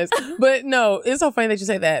 I was. But no, it's so funny that you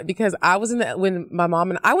say that, because I was when my mom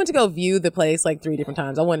and I went to go view the place like 3 different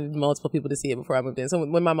times. I wanted multiple people to see it before I moved in. So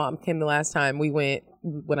when my mom came the last time, we went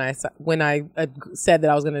when I said that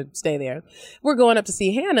I was going to stay there. We're going up to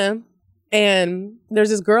see Hannah, and there's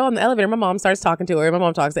this girl in the elevator. My mom starts talking to her. My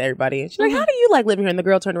mom talks to everybody. She's like, how do you like living here? And the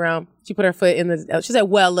girl turned around. She put her foot in the... She said,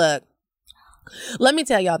 well, look. Let me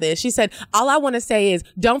tell y'all this. She said, all I want to say is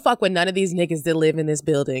don't fuck with none of these niggas that live in this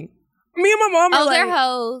building. Me and my mom are like... they're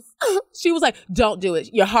hoes. She was like, don't do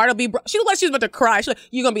it. Your heart will be... She looked like she was about to cry. She's like,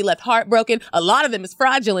 you're going to be left heartbroken. A lot of them is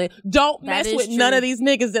fraudulent. Don't mess with none of these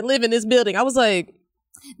niggas that live in this building. I was like...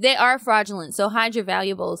 They are fraudulent, so hide your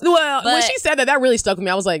valuables. Well, when she said that really stuck with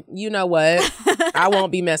me. I was like, you know what? I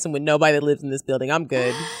won't be messing with nobody that lives in this building. I'm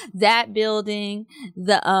good. That building,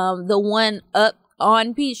 the one up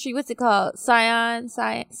on Peachtree, what's it called? Cyan,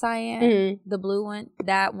 the blue one,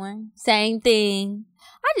 that one, same thing.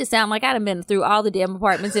 I just sound like I done been through all the damn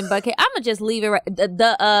apartments in Buckhead. I'm gonna just leave it right.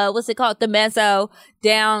 The what's it called? The Mezzo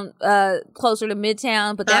down closer to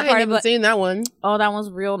Midtown. But that I haven't even seen that one. Oh, that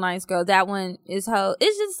one's real nice, girl. That one is ho.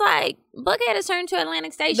 It's just like Buckhead has turned to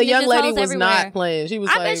Atlantic Station. The young lady was not playing. She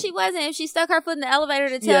was. I bet she wasn't. If she stuck her foot in the elevator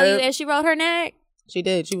to tell you, and she rolled her neck. She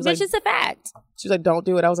did. She was like, it's a fact. She was like, don't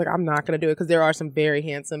do it. I was like, I'm not going to do it, because there are some very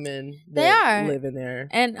handsome men that live in there.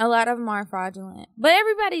 And a lot of them are fraudulent. But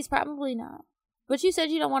everybody's probably not. But you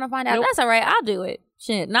said you don't want to find out. Nope. That's all right. I'll do it.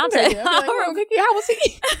 Shit. And I'll tell you. Like, how was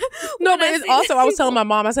he? No, but it's also, I was telling my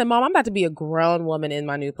mom, I said, Mom, I'm about to be a grown woman in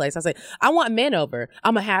my new place. I said, I want men over.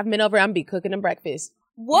 I'm going to have men over. I'm going to be cooking them breakfast.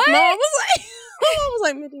 What? Mom was like... I was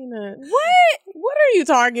like, Medina, what are you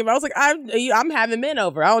talking about? I was like, I'm having men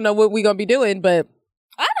over. I don't know what we gonna be doing, but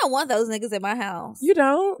I don't want those niggas at my house. You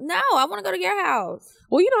don't? No, I want to go to your house.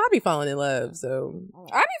 Well, I be falling in love, so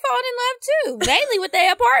I be falling in love too, mainly with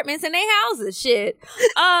their apartments and their houses. Shit.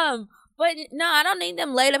 But no, I don't need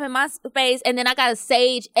them laid up in my space, and then I gotta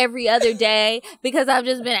sage every other day because I've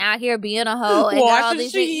just been out here being a hoe and got all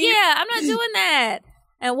these shit. Yeah, I'm not doing that.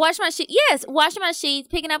 And wash my sheets. Yes, washing my sheets,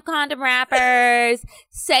 picking up condom wrappers,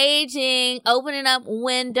 saging, opening up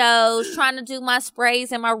windows, trying to do my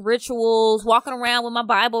sprays and my rituals, walking around with my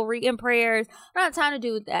Bible, reading prayers. I don't have time to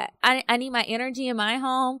do that. I need my energy in my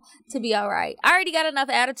home to be all right. I already got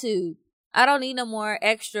enough attitude. I don't need no more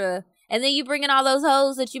extra. And then you bringing all those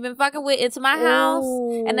hoes that you've been fucking with into my house,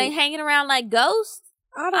 and they hanging around like ghosts.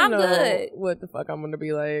 I'm good. What the fuck I'm gonna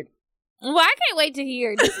be like. Well, I can't wait to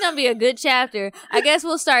hear. This is going to be a good chapter. I guess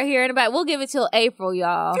we'll start hearing about it. We'll give it till April,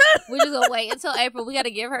 y'all. We're just going to wait until April. We got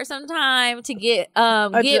to give her some time to get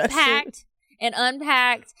packed and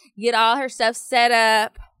unpacked, get all her stuff set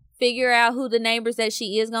up, figure out who the neighbors that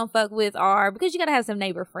she is going to fuck with are, because you got to have some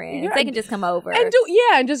neighbor friends. They can just come over. And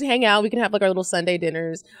just hang out. We can have like our little Sunday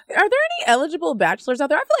dinners. Are there any eligible bachelors out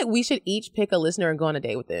there? I feel like we should each pick a listener and go on a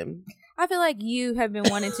date with them. I feel like you have been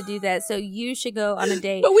wanting to do that, so you should go on a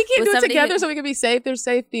date. But we can't do it together so we can be safe. There's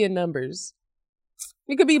safety in numbers.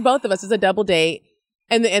 It could be both of us. It's a double date,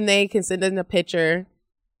 and they can send in a picture.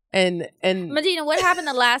 And Medina, what happened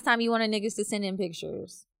the last time you wanted niggas to send in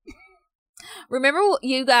pictures? Remember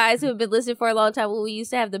you guys who have been listening for a long time when we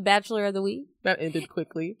used to have the Bachelor of the Week? That ended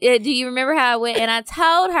quickly. Yeah, do you remember how it went? And I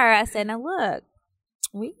told her, I said, now look,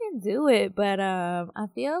 we can do it, but I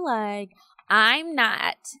feel like I'm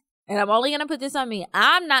not... And I'm only going to put this on me.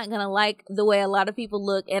 I'm not going to like the way a lot of people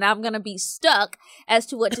look, and I'm going to be stuck as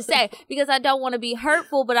to what to say because I don't want to be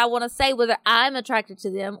hurtful, but I want to say whether I'm attracted to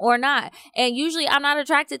them or not. And usually I'm not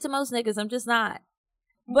attracted to most niggas. I'm just not.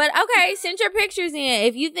 But okay, send your pictures in.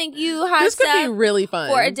 If you think you hot this could be really fun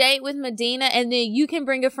for a date with Medina, and then you can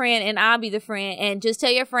bring a friend and I'll be the friend, and just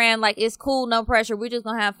tell your friend like it's cool, no pressure. We're just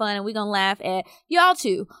gonna have fun and we're gonna laugh at y'all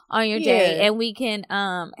two on your date, and we can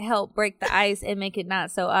help break the ice and make it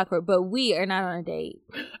not so awkward. But we are not on a date.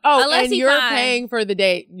 Oh, unless and you're paying for the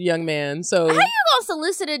date, young man. So how you gonna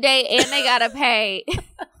solicit a date and they gotta pay?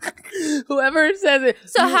 Whoever says it.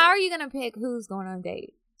 So how are you gonna pick who's going on a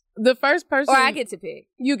date? The first person. Or I get to pick.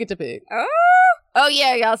 You get to pick. Oh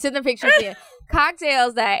yeah, y'all. Send the pictures in.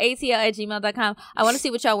 Cocktails.atl@gmail.com. I want to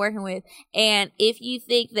see what y'all working with. And if you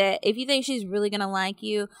think she's really going to like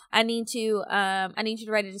you, I need you to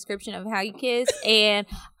write a description of how you kiss. And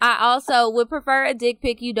I also would prefer a dick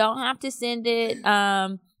pic. You don't have to send it.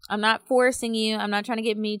 I'm not forcing you. I'm not trying to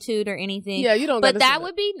get me too'd or anything. Yeah, you don't. But that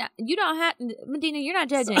would be. You don't have. Medina, you're not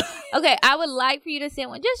judging. Okay, I would like for you to send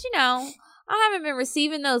one. Just I haven't been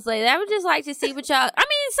receiving those lately. I would just like to see what y'all... I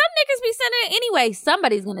mean, some niggas be sending it anyway.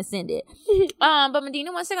 Somebody's going to send it. But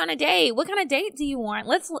Medina wants to go on a date. What kind of date do you want?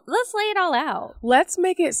 Let's lay it all out. Let's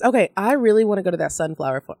make it... Okay, I really want to go to that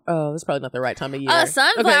sunflower farm. Oh, it's probably not the right time of year.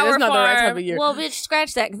 Sunflower farm. It's not the right time of year. Well, bitch,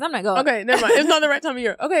 scratch that because I'm not going. Okay, never mind. It's not the right time of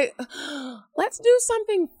year. Okay, let's do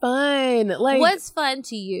something fun. Like, what's fun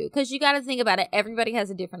to you? Because you got to think about it. Everybody has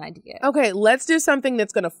a different idea. Okay, let's do something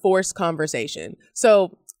that's going to force conversation.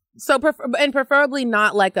 Preferably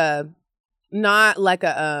not like a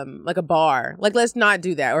bar. Like, let's not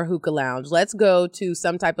do that, or hookah lounge. Let's go to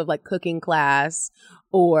some type of like cooking class,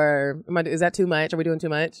 or is that too much? Are we doing too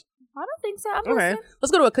much? I don't think so. Okay,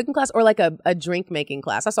 let's go to a cooking class or like a drink making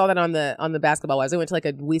class. I saw that on the Basketball Wives. They went to like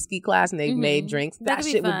a whiskey class and they made drinks. That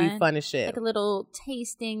shit would be fun as shit. Like a little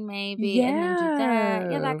tasting maybe. Yeah. And then do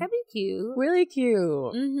that. Yeah, that could be cute. Really cute.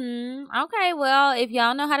 Okay, well, if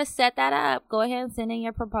y'all know how to set that up, go ahead and send in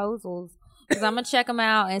your proposals. Because I'm going to check them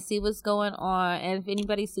out and see what's going on. And if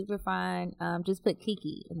anybody's super fine, just put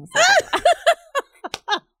Kiki in the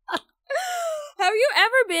Have you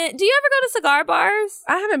ever been? Do you ever go to cigar bars?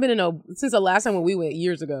 I haven't been since the last time when we went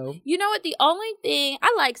years ago. You know what? The only thing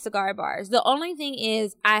I like cigar bars. The only thing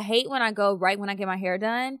is I hate when I go right when I get my hair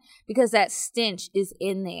done because that stench is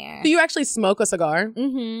in there. Do you actually smoke a cigar?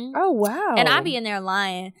 Mm-hmm. Oh wow! And I be in there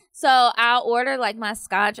lying. So I'll order like my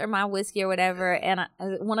scotch or my whiskey or whatever, and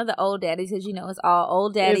one of the old daddies, because it's all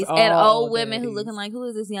old daddies and old women who looking like, who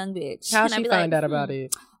is this young bitch? How she find out about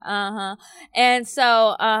it? And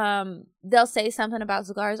so they'll say something about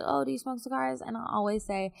cigars. Oh, do you smoke cigars? And I'll always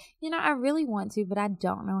say, I really want to, but I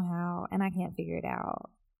don't know how, and I can't figure it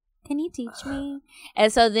out. Can you teach me?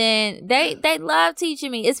 And so then they love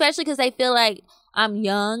teaching me, especially because they feel like I'm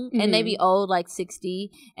young and they be old, like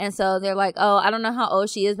 60. And so they're like, oh, I don't know how old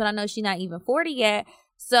she is, but I know she's not even 40 yet.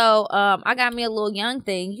 So I got me a little young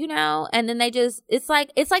thing, you know, and then they just it's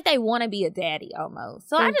like they want to be a daddy almost.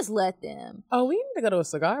 So I just let them. Oh, we need to go to a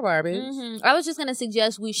cigar bar, bitch. Mm-hmm. I was just gonna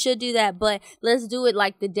suggest we should do that, but let's do it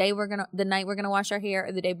like the night we're gonna wash our hair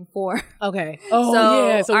or the day before. Okay.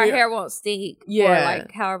 Oh, so our hair won't stink. Yeah. For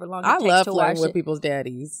like however long it takes to wash it. I love flirting with people's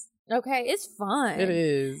daddies. Okay, it's fun. It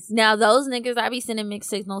is. Now, those niggas, I be sending mixed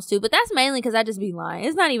signals to, but that's mainly because I just be lying.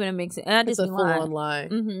 It's not even a mixed signal. It's a full-on lie.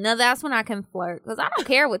 Mm-hmm. Now, that's when I can flirt because I don't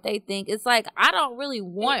care what they think. It's like, I don't really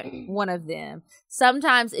want one of them.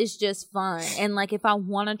 Sometimes it's just fun. And, like, if I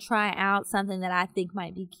want to try out something that I think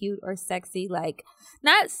might be cute or sexy, like,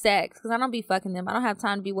 not sex, because I don't be fucking them. I don't have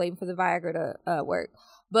time to be waiting for the Viagra to work.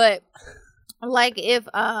 But... like if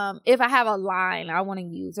I have a line I want to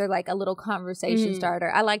use or like a little conversation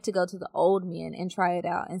starter, I like to go to the old men and try it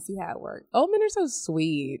out and see how it works. Old men are so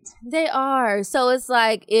sweet. They are. So it's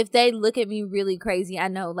like if they look at me really crazy, I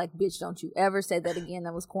know like, bitch, don't you ever say that again.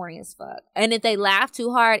 That was corny as fuck. And if they laugh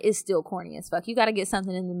too hard, it's still corny as fuck. You got to get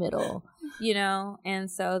something in the middle, you know?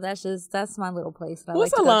 And so that's my little place.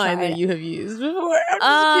 What's a line that you have used before?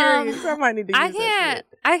 I'm just curious. I might need to use that.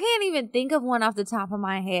 I can't even think of one off the top of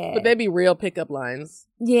my head. But they'd be real pickup lines.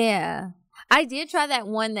 Yeah. I did try that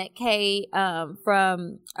one that Kay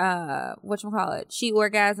from whatchamacallit, She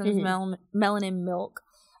Orgasms Melanin Milk.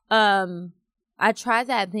 I tried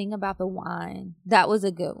that thing about the wine. That was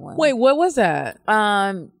a good one. Wait, what was that?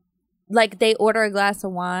 Like they order a glass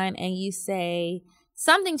of wine and you say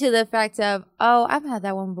something to the effect of, oh, I've had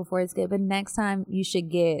that one before, it's good, but next time you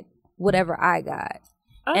should get whatever I got.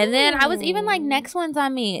 Oh. And then I was even like, next one's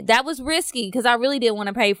on me. That was risky because I really didn't want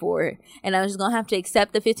to pay for it. And I was just going to have to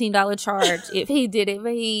accept the $15 charge if he did it.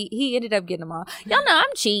 But he ended up getting them all. Y'all know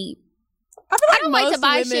I'm cheap. I feel like most like to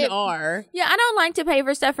buy women shit. Are. Yeah, I don't like to pay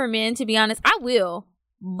for stuff for men, to be honest. I will,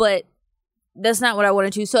 but that's not what I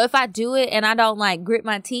want to do. So if I do it and I don't like grit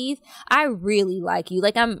my teeth, I really like you.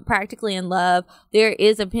 Like I'm practically in love. There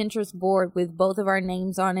is a Pinterest board with both of our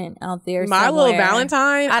names on it out there. My somewhere. Little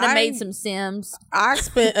Valentine. I'd have made some Sims. I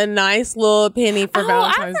spent a nice little penny for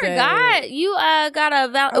Valentine's Day. I forgot. You got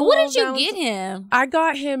a what did you get him? I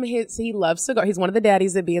got him he loves cigars. He's one of the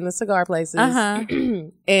daddies that be in the cigar places.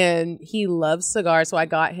 And he loves cigars. So I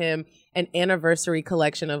got him an anniversary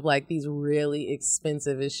collection of like these really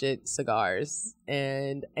expensive as shit cigars,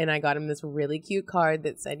 and I got him this really cute card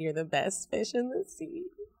that said, "You're the best fish in the sea."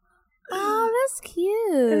 Oh, that's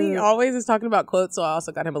cute. And he always is talking about quotes, so I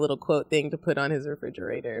also got him a little quote thing to put on his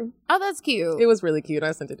refrigerator. Oh, that's cute. It was really cute.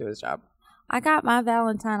 I sent it to his job. I got my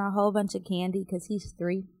Valentine a whole bunch of candy because he's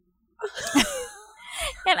 3.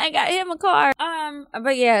 And I got him a car.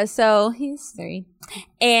 But yeah, so he's 3.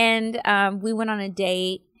 And we went on a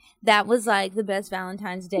date. That was like the best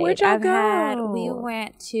Valentine's Day Where'd y'all go? We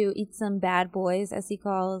went to eat some bad boys, as he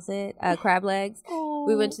calls it, crab legs. Oh.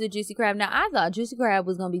 We went to the Juicy Crab. Now, I thought Juicy Crab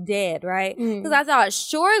was going to be dead, right? Because I thought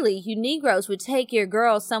surely you Negroes would take your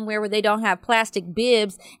girls somewhere where they don't have plastic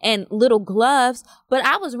bibs and little gloves. But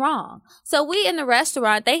I was wrong. So we in the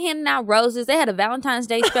restaurant, they handing out roses. They had a Valentine's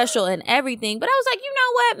Day special and everything. But I was like, you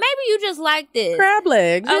know what? Maybe you just like this. Crab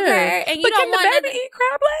legs. Okay. Yeah. And you don't want the baby eat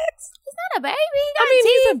crab legs? He's not a baby.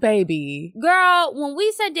 He's a baby. Girl, when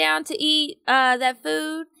we sat down to eat that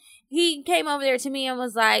food, he came over there to me and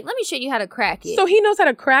was like, let me show you how to crack it. So he knows how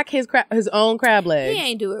to crack his own crab legs. He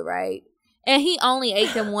ain't do it right. And he only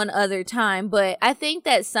ate them one other time. But I think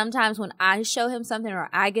that sometimes when I show him something or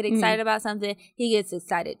I get excited about something, he gets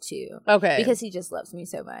excited too. Okay. Because he just loves me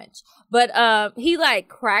so much. But he like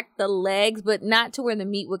cracked the legs, but not to where the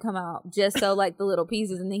meat would come out. Just so like the little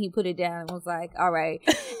pieces. And then he put it down and was like, all right.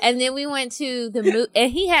 And then we went to the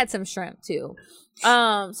and he had some shrimp too.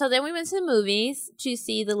 So then we went to the movies to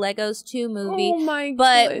see the Legos 2 movie. Oh my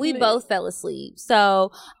But goodness. we both fell asleep.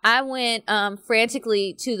 So I went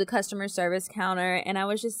frantically to the customer service counter and I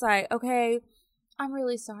was just like, okay, I'm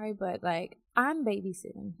really sorry, but like I'm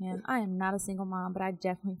babysitting him. I am not a single mom, but I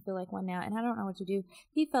definitely feel like one now, and I don't know what to do.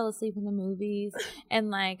 He fell asleep in the movies, and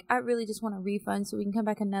like I really just want a refund so we can come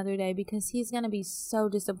back another day because he's gonna be so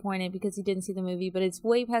disappointed because he didn't see the movie, but it's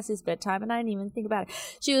way past his bedtime, and I didn't even think about it.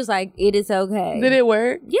 She was like, "It is okay." Did it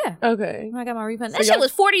work? Yeah. Okay. I got my refund. That shit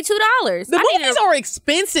was $42. The movies are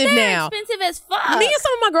expensive now. They're expensive as fuck. Me and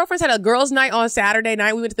some of my girlfriends had a girls' night on Saturday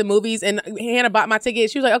night. We went to the movies, and Hannah bought my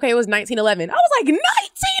ticket. She was like, "Okay, it was $19.11." I was like,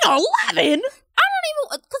 $19.11. I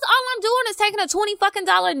don't even, because all I'm doing is taking a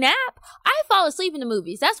 $20 nap. I fall asleep in the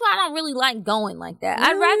movies. That's why I don't really like going like that.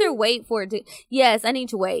 I'd rather wait for it to. Yes, I need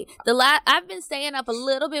to wait. I've been staying up a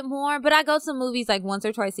little bit more, but I go to movies like once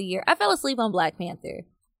or twice a year. I fell asleep on Black Panther.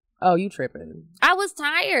 Oh, you tripping. I was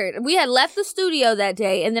tired. We had left the studio that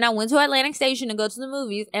day, and then I went to Atlantic Station to go to the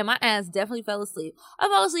movies, and my ass definitely fell asleep. I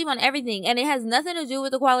fell asleep on everything, and it has nothing to do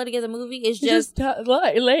with the quality of the movie. It's just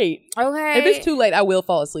late. Okay. If it's too late, I will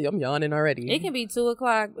fall asleep. I'm yawning already. It can be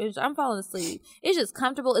 2:00. I'm falling asleep. It's just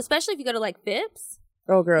comfortable, especially if you go to like Phipps.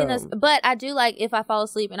 Oh, girl. But I do like if I fall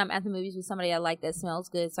asleep and I'm at the movies with somebody I like that smells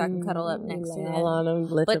good, so I can cuddle up next to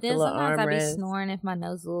them. But then sometimes I be snoring if my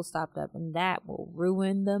nose is a little stopped up, and that will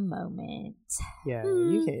ruin the moment. Yeah,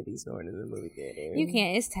 you can't be snoring in the movie theater. You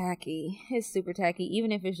can't. It's tacky. It's super tacky,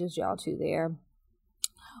 even if it's just y'all two there.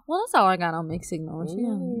 Well, that's all I got on mixed signals.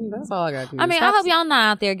 That's all I got. I mean, I hope y'all not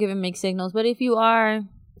out there giving mixed signals, but if you are,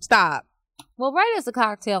 stop. Well, write us a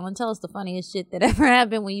cocktail and tell us the funniest shit that ever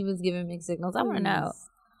happened when you was giving mixed signals. I want to know.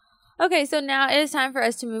 Okay, so now it is time for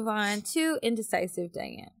us to move on to Indecisive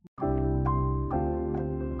Diane.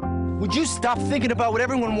 Would you stop thinking about what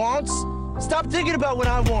everyone wants? Stop thinking about what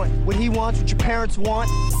I want, what he wants, what your parents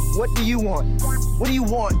want. What do you want? What do you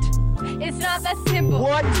want? It's not that simple.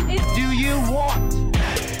 What do you want?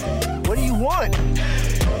 What do you want?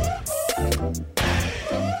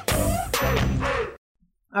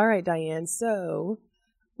 All right, Diane. So,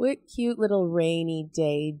 what cute little rainy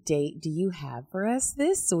day date do you have for us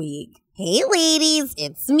this week? Hey, ladies,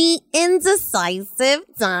 it's me, Indecisive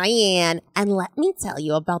Diane. And let me tell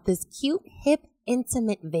you about this cute, hip,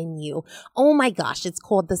 intimate venue. Oh my gosh, it's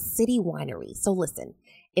called the City Winery. So listen.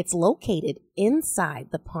 It's located inside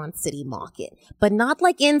the Ponce City Market, but not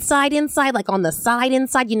like inside, like on the side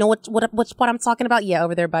inside. You know which part I'm talking about? Yeah,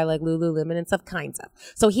 over there by like Lululemon and stuff, kinds of.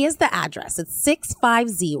 So here's the address. It's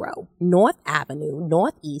 650 North Avenue,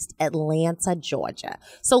 Northeast Atlanta, Georgia.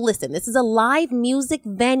 So listen, this is a live music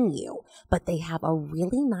venue, but they have a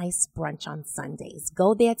really nice brunch on Sundays.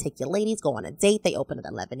 Go there, take your ladies, go on a date. They open at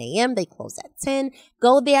 11 a.m. They close at 10.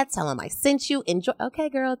 Go there, tell them I sent you. Enjoy. Okay,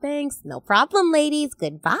 girl, thanks. No problem, ladies.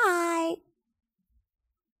 Goodbye.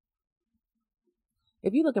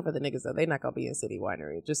 If you're looking for the niggas, though, they're not going to be in City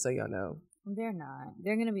Winery, just so y'all know. They're not.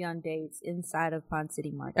 They're going to be on dates inside of Ponce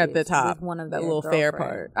City Market. At the top. With one of that little fair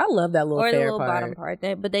part. I love that little fair part. Or the little bottom part.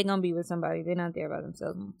 But they're going to be with somebody. They're not there by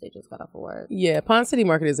themselves. They just got off of work. Yeah, Ponce City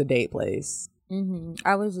Market is a date place. Mm-hmm.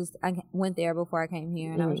 I went there before I came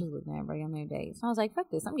here, and I was just looking at everybody on their dates. I was like, fuck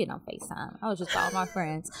this, I'm getting on FaceTime. I was just calling my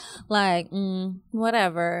friends. Like,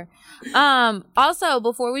 whatever. Also,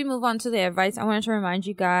 before we move on to the advice, I wanted to remind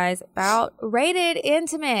you guys about Rated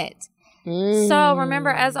Intimate. So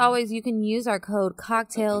remember, as always, you can use our code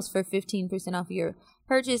cocktails for 15% off your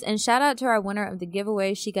purchase. And shout out to our winner of the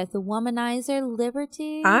giveaway. She got the Womanizer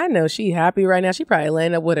Liberty. I know she happy right now. She probably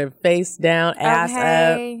laying up with her face down, ass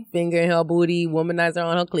up, finger in her booty, womanizer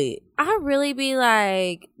on her clit. I really be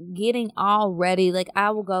like getting all ready. Like I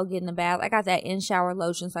will go get in the bath. I got that in-shower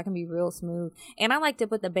lotion so I can be real smooth. And I like to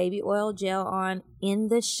put the baby oil gel on in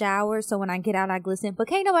the shower so when I get out I glisten. But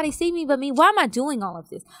can't nobody see me but me. Why am I doing all of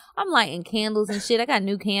this? I'm lighting candles and shit. I got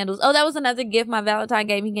new candles. Oh, that was another gift my Valentine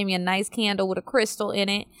gave me. He gave me a nice candle with a crystal in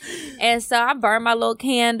it. And so I burned my little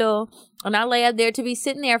candle and I lay up there to be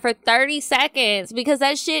sitting there for 30 seconds because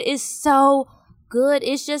that shit is so good.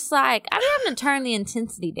 It's just like I be having to turn the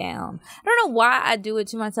intensity down. I don't know why I do it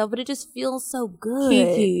to myself, but it just feels so good.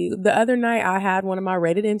 Kiki, the other night I had one of my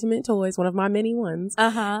Rated Intimate toys, one of my mini ones,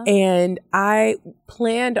 and I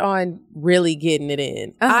planned on really getting it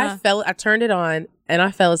in. I turned it on and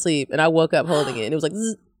I fell asleep, and I woke up holding it, and it was like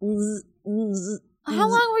zzz, zzz, zzz. How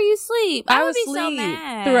long were you asleep? I would be asleep so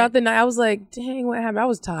mad throughout the night. I was like, dang, what happened? I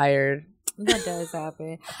was tired. That does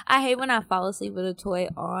happen. I hate when I fall asleep with a toy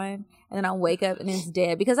on and then I wake up and it's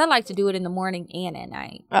dead because I like to do it in the morning and at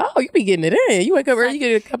night. Oh, you be getting it in. You wake up early, you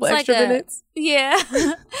get a couple extra minutes. Yeah.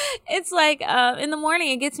 It's like in the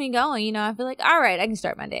morning it gets me going. You know, I feel like, all right, I can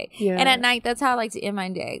start my day. Yeah. And at night, that's how I like to end my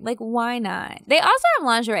day. Like, why not? They also have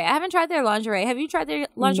lingerie. I haven't tried their lingerie. Have you tried their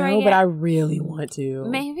lingerie yet? But I really want to.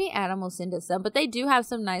 Maybe Adam will send us some. But they do have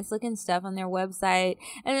some nice looking stuff on their website.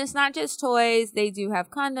 And it's not just toys. They do have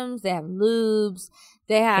condoms. They have lubes.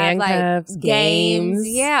 They have handcuffs, like games.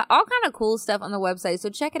 Yeah, all kind of cool stuff on the website. So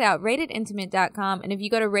check it out, ratedintimate.com. And if you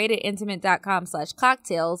go to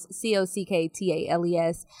ratedintimate.com/cocktails,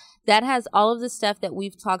 COCKTALES, that has all of the stuff that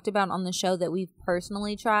we've talked about on the show that we've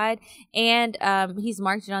personally tried. And he's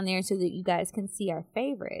marked it on there so that you guys can see our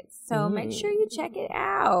favorites. So make sure you check it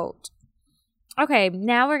out. Okay,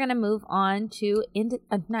 now we're going to move on to,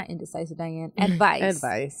 not Indecisive Diane, advice.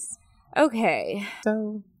 Advice. Okay.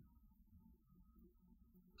 So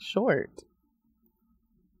short.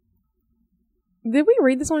 Did we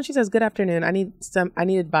read this one? She says, good afternoon. I need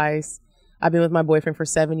advice. I've been with my boyfriend for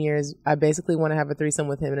 7 years. I basically want to have a threesome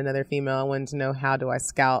with him and another female. I wanted to know, how do I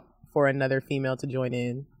scout for another female to join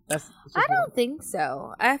in? I don't think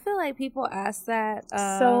so. I feel like people ask that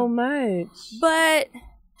so much. But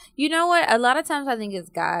you know what? A lot of times I think it's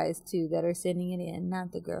guys, too, that are sending it in,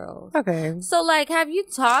 not the girls. Okay. So, like, have you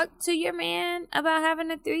talked to your man about having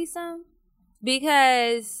a threesome?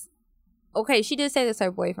 Because, okay, she did say this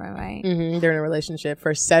her boyfriend, right? Mm-hmm. They're in a relationship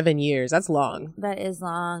for 7 years. That's long. That is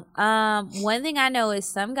long. One thing I know is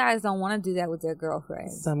some guys don't want to do that with their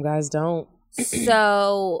girlfriends. Some guys don't.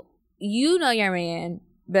 So, you know your man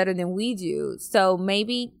better than we do. So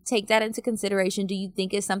maybe take that into consideration. Do you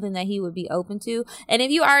think it's something that he would be open to? And if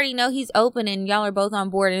you already know he's open and y'all are both on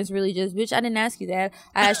board and it's really just, bitch, I didn't ask you that.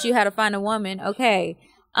 I asked you how to find a woman. Okay.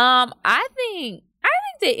 I think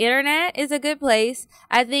the internet is a good place.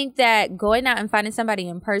 I think that going out and finding somebody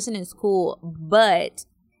in person is cool, but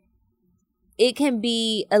it can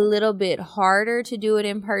be a little bit harder to do it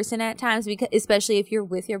in person at times, because especially if you're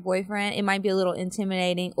with your boyfriend, it might be a little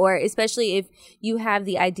intimidating, or especially if you have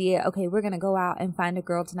the idea, okay, we're going to go out and find a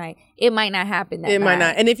girl tonight. It might not happen that night. It might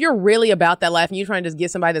not. And if you're really about that life and you're trying to just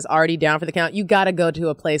get somebody that's already down for the count, you got to go to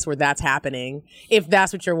a place where that's happening, if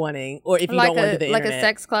that's what you're wanting, or if you don't want to do the internet. Like a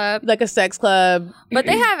sex club. Like a sex club. But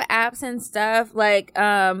they have apps and stuff. Like,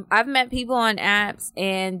 I've met people on apps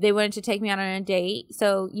and they wanted to take me out on a date.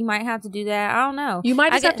 So you might have to do that. I don't know. You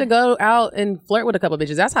might just have to go out and flirt with a couple of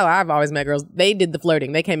bitches. That's how I've always met girls. They did the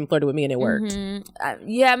flirting. They came and flirted with me and it worked.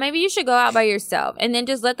 Yeah, maybe you should go out by yourself and then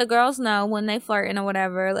just let the girls know when they flirting or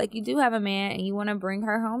whatever. Like, you do have a man and you want to bring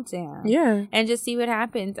her hometown. Yeah. And just see what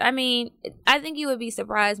happens. I mean, I think you would be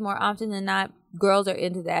surprised more often than not. Girls are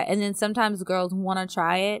into that. And then sometimes girls want to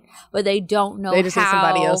try it, but they don't know how. They just need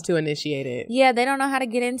somebody else to initiate it. Yeah, they don't know how to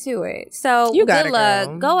get into it. So you got good it, luck.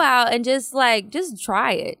 girl. Go out and just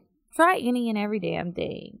try it. Try any and every damn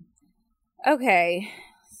thing. Okay.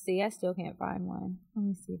 See, I still can't find one. Let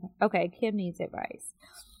me see. Okay, Kim needs advice.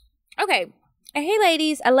 Okay. Hey,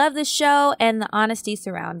 ladies. I love the show and the honesty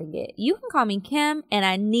surrounding it. You can call me Kim, and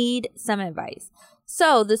I need some advice.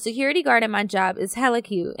 So, the security guard at my job is hella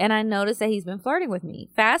cute, and I noticed that he's been flirting with me.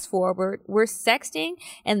 Fast forward, we're sexting,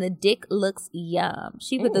 and the dick looks yum.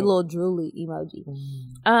 She put the little drooly emoji.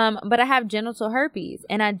 But I have genital herpes,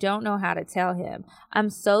 and I don't know how to tell him. I'm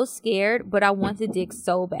so scared, but I want the dick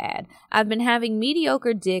so bad. I've been having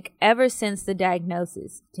mediocre dick ever since the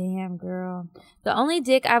diagnosis. Damn, girl. The only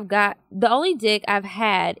dick I've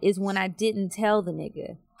had is when I didn't tell the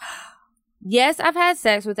nigga. Yes, I've had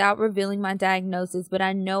sex without revealing my diagnosis, but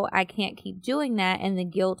I know I can't keep doing that and the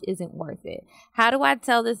guilt isn't worth it. How do I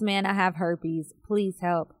tell this man I have herpes? Please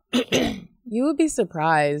help. You would be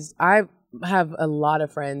surprised. I have a lot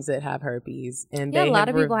of friends that have herpes, and a lot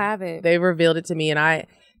of people have it. They revealed it to me, and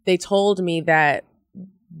they told me that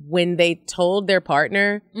when they told their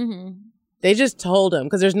partner, they just told them,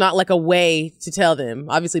 because there's not like a way to tell them.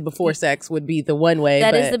 Obviously, before sex would be the one way.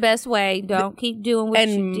 That is the best way. Don't keep doing what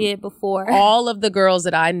you did before. All of the girls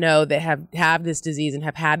that I know that have this disease and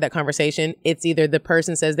have had that conversation, it's either the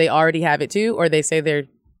person says they already have it too, or they say they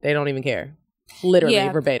don't even care. Literally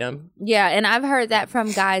verbatim. Yeah, and I've heard that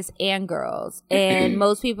from guys and girls. And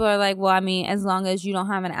most people are like, well, I mean, as long as you don't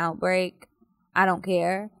have an outbreak, I don't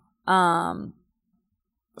care.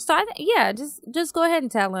 So just go ahead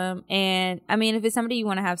and tell him. And I mean, if it's somebody you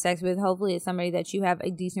want to have sex with, hopefully it's somebody that you have a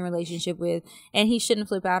decent relationship with, and he shouldn't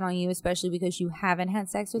flip out on you, especially because you haven't had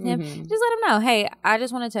sex with him. Just let him know, hey, I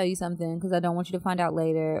just want to tell you something because I don't want you to find out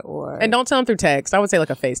later. And don't tell him through text. I would say like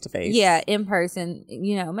a face-to-face. Yeah, in person.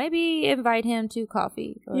 You know, maybe invite him to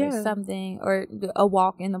coffee or something, or a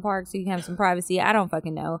walk in the park so you can have some privacy. I don't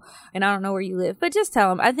fucking know, and I don't know where you live, but just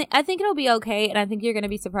tell him. I think it'll be okay, and I think you're gonna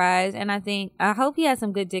be surprised, and I hope he has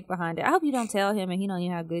some good dick behind it. I hope you don't tell him and he don't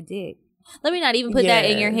even have good dick. Let me not even put that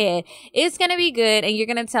in your head. It's gonna be good, and you're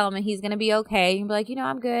gonna tell him, and he's gonna be okay. You can be like,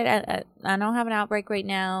 I'm good. I don't have an outbreak right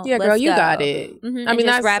now. Yeah, girl, you got it. I mean,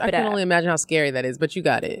 I can only imagine how scary that is, but you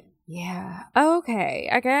got it. Yeah. Okay.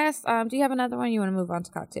 I guess. Do you have another one? You want to move on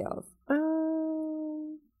to cocktails?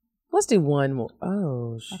 Let's do one more.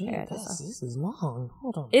 Oh shit! Okay, this is long.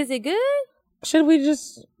 Hold on. Is it good? Should we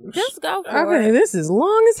just go for it? Okay, this is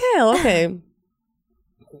long as hell. Okay.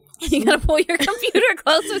 You gotta pull your computer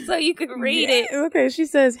closer so you can read it. Okay, she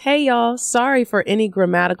says, hey y'all, sorry for any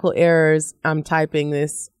grammatical errors. I'm typing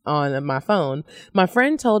this on my phone. My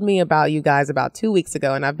friend told me about you guys about 2 weeks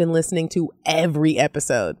ago, and I've been listening to every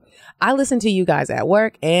episode. I listen to you guys at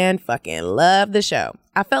work and fucking love the show.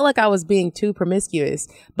 I felt like I was being too promiscuous,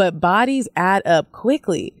 but bodies add up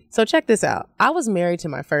quickly. So check this out. I was married to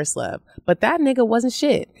my first love, but that nigga wasn't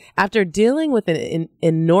shit. After dealing with an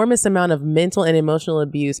enormous amount of mental and emotional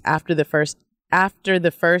abuse after the first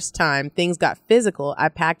time things got physical, I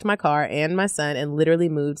packed my car and my son and literally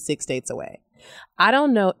moved 6 states away. I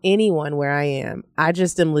don't know anyone where I am. I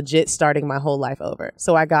just am legit starting my whole life over.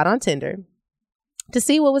 So I got on Tinder to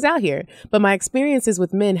see what was out here. But my experiences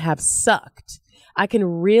with men have sucked. I can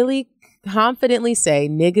really confidently say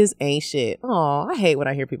niggas ain't shit. Oh, I hate when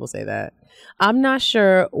I hear people say that. I'm not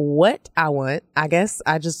sure what I want. I guess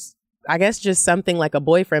just something like a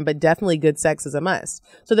boyfriend, but definitely good sex is a must.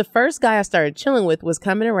 So the first guy I started chilling with was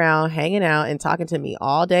coming around, hanging out, and talking to me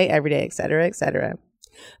all day, every day, et cetera, et cetera.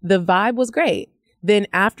 The vibe was great. Then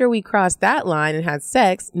after we crossed that line and had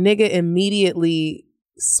sex, nigga immediately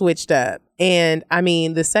switched up. And I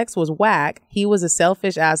mean, the sex was whack. He was a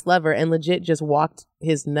selfish ass lover and legit just walked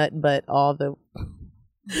his nut butt all the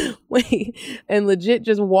legit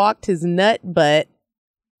just walked his nut butt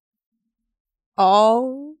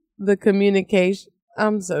all the communication.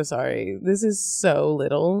 I'm so sorry. This is so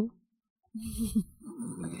little.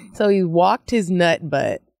 So he walked his nut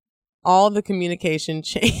butt. All the communication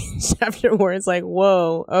changed afterwards. Like,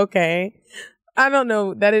 whoa, okay. I don't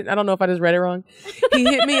know if I just read it wrong. He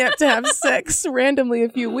hit me up to have sex randomly a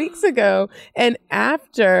few weeks ago. And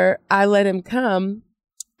after I let him come,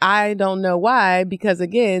 I don't know why, because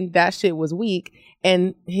again, that shit was weak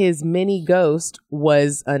and his mini ghost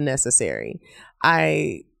was unnecessary.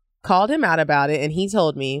 I called him out about it and he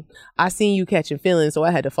told me, I seen you catching feelings, so I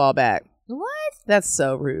had to fall back. What? That's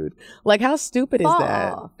so rude. Like, how stupid is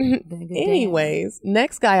that? Anyways,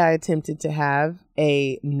 next guy I attempted to have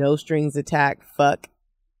a no strings attack fuck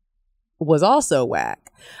was also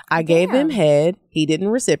whack. I gave him head. He didn't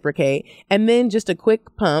reciprocate. And then just a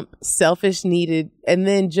quick pump, selfish needed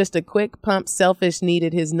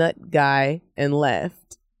his nut guy and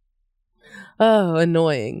left. Oh,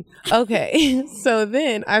 annoying. Okay. So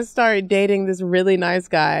then I started dating this really nice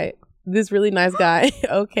guy,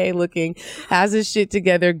 okay looking, has his shit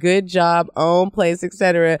together, good job, own place,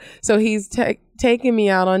 etc. So he's taking me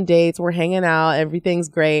out on dates. We're hanging out. Everything's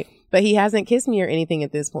great. But he hasn't kissed me or anything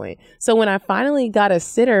at this point. So when I finally got a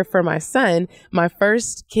sitter for my son, my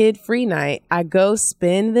first kid-free night, I go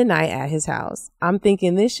spend the night at his house. I'm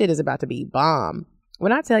thinking this shit is about to be bomb.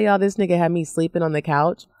 When I tell y'all this nigga had me sleeping on the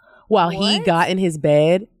couch while he got in his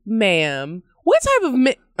bed, ma'am, what type of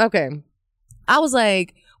okay. I was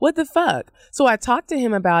like, what the fuck? So I talked to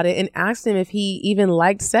him about it and asked him if he even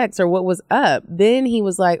liked sex or what was up. Then he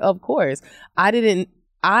was like, of course. I didn't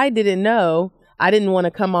know. I didn't want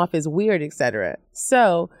to come off as weird, etc.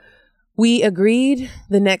 So we agreed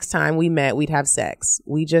the next time we met, we'd have sex.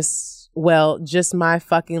 Just my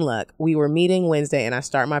fucking luck. We were meeting Wednesday and I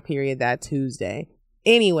start my period that Tuesday.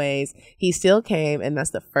 Anyways, he still came and that's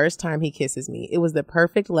the first time he kisses me. It was the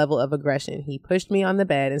perfect level of aggression. He pushed me on the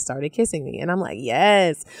bed and started kissing me. And I'm like,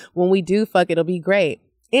 yes, when we do fuck, it'll be great.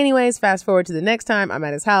 Anyways, fast forward to the next time I'm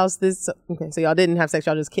at his house. Okay, so y'all didn't have sex,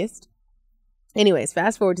 y'all just kissed? Anyways,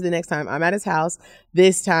 fast forward to the next time I'm at his house.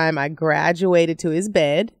 This time I graduated to his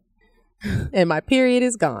bed and my period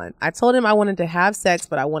is gone. I told him I wanted to have sex,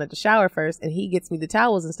 but I wanted to shower first, and he gets me the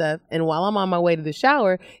towels and stuff. And while I'm on my way to the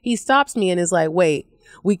shower, he stops me and is like, wait,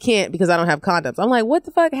 we can't because I don't have condoms. I'm like, what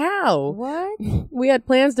the fuck? How? What? We had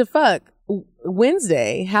plans to fuck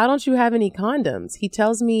Wednesday. How don't you have any condoms? He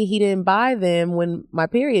tells me he didn't buy them when my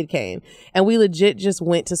period came, and we legit just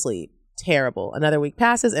went to sleep. Terrible. Another week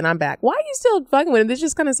passes and I'm back. Why are you still fucking with him? This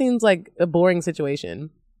just kind of seems like a boring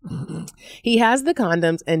situation. He has the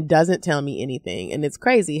condoms and doesn't tell me anything. And it's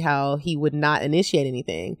crazy how he would not initiate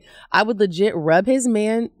anything. I would legit rub this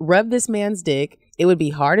man's dick. It would be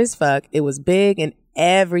hard as fuck. It was big and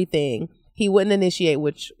everything. He wouldn't initiate,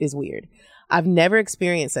 which is weird. I've never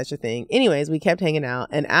experienced such a thing. Anyways, we kept hanging out.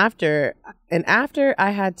 And after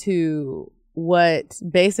I had to what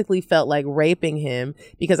basically felt like raping him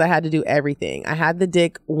because I had to do everything. I had the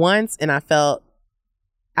dick once and I felt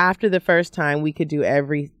after the first time we could do it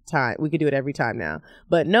every time now.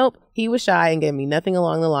 But nope, he was shy and gave me nothing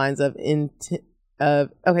along the lines of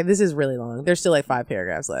okay, this is really long. There's still like 5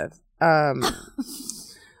 paragraphs left. I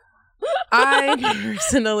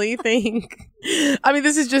personally think, I mean,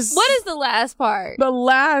 this is just, what is the last part? The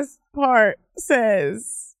last part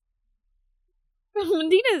says,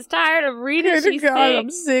 Medina's tired of reading. She's sick. I'm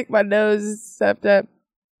sick. My nose is stuffed up.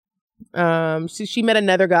 She met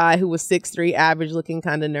another guy who was 6'3", average looking,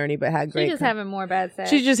 kind of nerdy, but had great. She's just having more bad sex.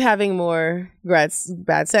 She's just having more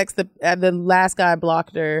bad sex. The last guy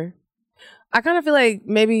blocked her. I kind of feel like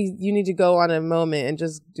maybe you need to go on a moment and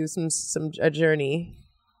just do a journey,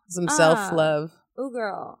 some self-love. Ooh,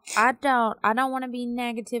 girl, I don't want to be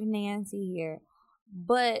negative Nancy here,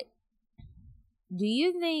 but do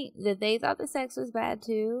you think that they thought the sex was bad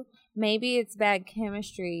too? Maybe it's bad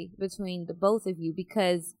chemistry between the both of you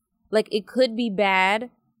because, like, it could be bad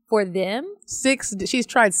for them. She's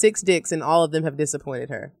tried 6 dicks and all of them have disappointed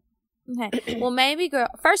her. Okay. Well, maybe, girl,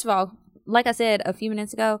 first of all, like I said a few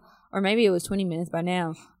minutes ago, or maybe it was 20 minutes by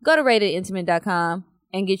now, go to ratedintimate.com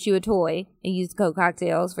and get you a toy and use the code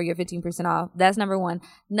cocktails for your 15% off. That's number 1.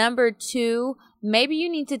 Number 2, maybe you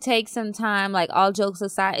need to take some time, like all jokes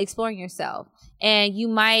aside, exploring yourself. And you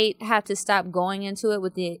might have to stop going into it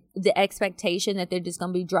with the expectation that they're just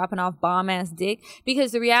going to be dropping off bomb-ass dick.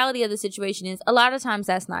 Because the reality of the situation is a lot of times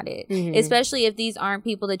that's not it. Mm-hmm. Especially if these aren't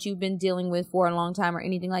people that you've been dealing with for a long time or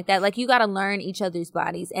anything like that. Like, you got to learn each other's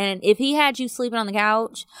bodies. And if he had you sleeping on the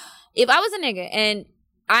couch, if I was a nigga and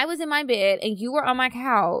I was in my bed and you were on my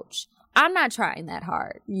couch, I'm not trying that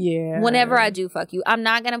hard. Yeah. Whenever I do fuck you, I'm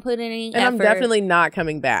not going to put in any effort. And I'm definitely not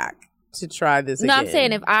coming back to try this again. No, I'm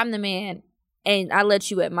saying if I'm the man and I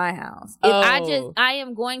let you at my house. If I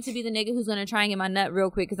am going to be the nigga who's going to try and get my nut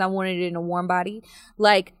real quick because I wanted it in a warm body.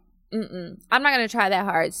 Like, I'm not going to try that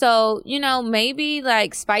hard. So, you know, maybe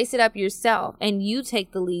like spice it up yourself and you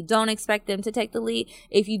take the lead. Don't expect them to take the lead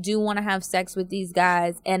if you do want to have sex with these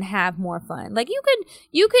guys and have more fun. Like,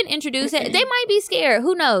 you can introduce it. They might be scared.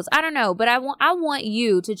 Who knows? I don't know. But I want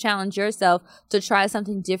you to challenge yourself to try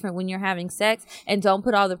something different when you're having sex, and don't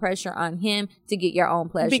put all the pressure on him to get your own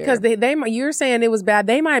pleasure. Because you're saying it was bad.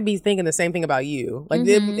 They might be thinking the same thing about you. Like,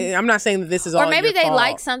 I'm not saying that this is all your fault. Or maybe they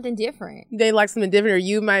like something different. They like something different, or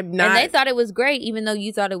you might not. And they thought it was great, even though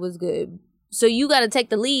you thought it was good. So you got to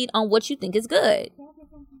take the lead on what you think is good.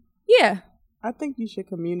 Yeah. I think you should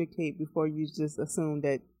communicate before you just assume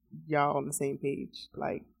that y'all on the same page.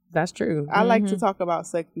 Like, that's true. I like to talk about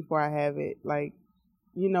sex before I have it. Like,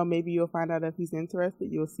 you know, maybe you'll find out if he's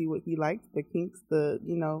interested. You'll see what he likes, the kinks,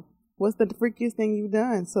 what's the freakiest thing you've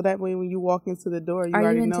done? So that way when you walk into the door, you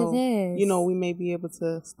already know, you know, we may be able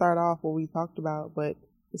to start off what we talked about. But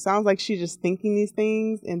it sounds like she's just thinking these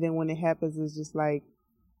things, and then when it happens, it's just like,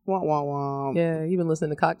 wah, wah, wah. Yeah, you've been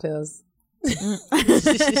listening to Cocktails.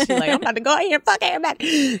 She's like, I'm about to go out here and fuck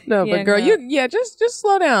everybody. No, yeah, but girl, just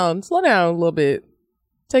slow down a little bit.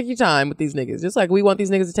 Take your time with these niggas. Just like we want these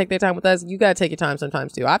niggas to take their time with us, you gotta take your time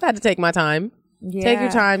sometimes too. I've had to take my time. Yeah. Take your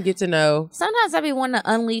time, get to know. Sometimes I be wanting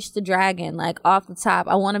to unleash the dragon, like off the top.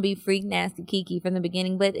 I want to be freak nasty Kiki from the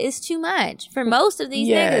beginning, but it's too much for most of these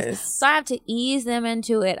niggas. So I have to ease them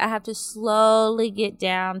into it. I have to slowly get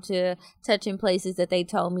down to touching places that they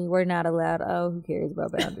told me we're not allowed. Oh, who cares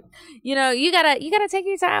about boundaries? You know, you gotta take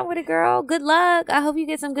your time with it, girl. Good luck. I hope you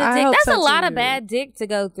get some good dick. That's a lot of bad dick to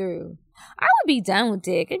go through. I would be done with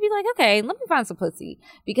dick. I'd be like, okay, let me find some pussy.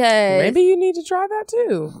 Because maybe you need to try that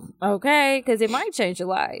too. Okay, because it might change your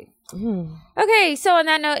life. Okay, so on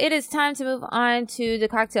that note, it is time to move on to the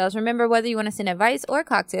cocktails. Remember, whether you want to send advice or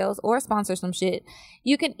cocktails or sponsor some shit,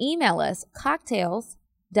 you can email us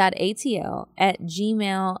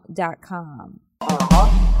cocktails.atl@gmail.com.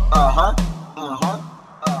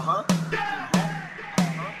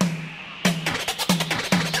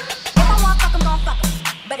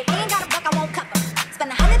 But if he ain't got a buck, I won't cuff him. Spend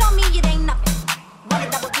 100 on me, it ain't nothing. Want a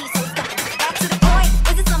double D, so stuck it. Back to the point.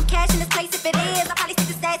 Is it some cash in this place? If it is, I'll probably stick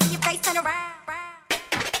this ass in your face, turn around.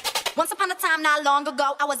 Once upon a time, not long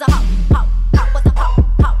ago, I was a hoe.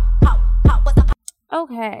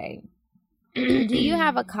 Okay. Do you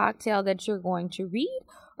have a cocktail that you're going to read,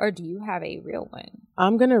 or do you have a real one?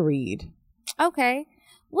 I'm going to read. Okay.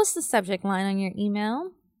 What's the subject line on your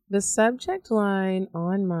email? The subject line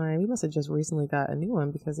on mine, we must have just recently got a new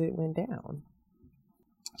one because it went down.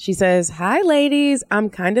 She says, "Hi, ladies. I'm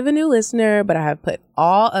kind of a new listener, but I have put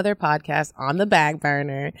all other podcasts on the back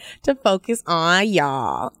burner to focus on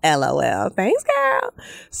y'all. LOL. Thanks, girl.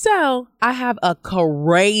 So I have a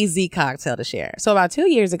crazy cocktail to share. So about 2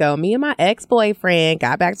 years ago, me and my ex-boyfriend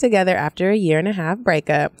got back together after a 1.5 year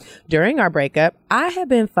breakup. During our breakup, I had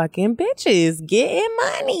been fucking bitches, getting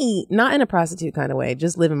money. Not in a prostitute kind of way,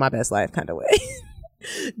 just living my best life kind of way.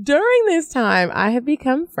 During this time, I have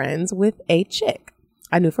become friends with a chick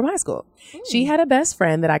I knew from high school. She had a best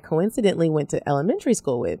friend that I coincidentally went to elementary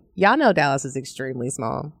school with. Y'all know Dallas is extremely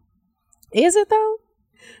small. Is it though?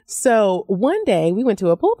 So one day we went to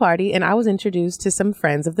a pool party and I was introduced to some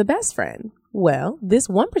friends of the best friend. Well, this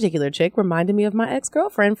one particular chick reminded me of my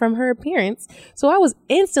ex-girlfriend from her appearance, so I was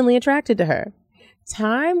instantly attracted to her.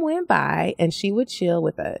 Time went by and she would chill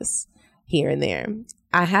with us here and there.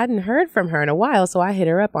 I hadn't heard from her in a while, so I hit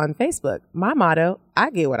her up on Facebook. My motto, I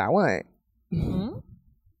get what I want.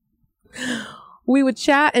 We would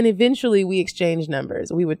chat and eventually we exchanged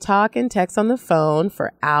numbers. We would talk and text on the phone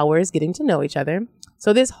for hours, getting to know each other.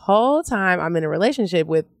 So this whole time I'm in a relationship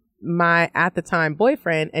with my, at the time,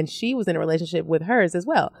 boyfriend, and she was in a relationship with hers as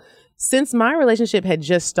well. Since my relationship had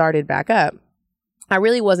just started back up, I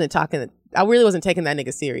really wasn't talking I really wasn't taking that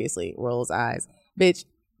nigga seriously. Rolls eyes. Bitch,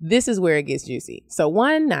 this is where it gets juicy. So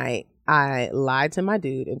one night, I lied to my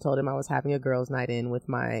dude and told him I was having a girls' night in with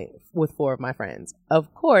 4 of my friends.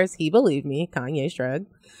 Of course, he believed me. Kanye shrug.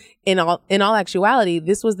 In all actuality,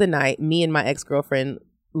 this was the night me and my ex-girlfriend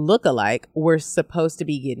look-alike were supposed to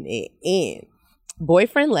be getting it in.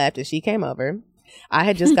 Boyfriend left and she came over. I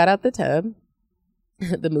had just got out the tub.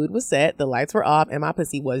 The mood was set, the lights were off, and my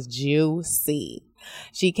pussy was juicy.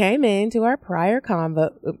 She came in, and to our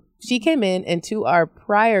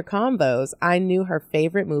prior convos, I knew her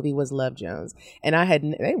favorite movie was Love Jones. And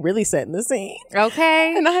they really setting the scene.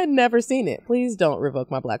 Okay. And I had never seen it. Please don't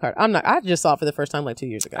revoke my black card. I just saw it for the first time like 2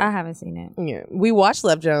 years ago. I haven't seen it. Yeah. We watched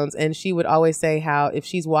Love Jones, and she would always say how if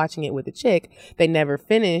she's watching it with a chick, they never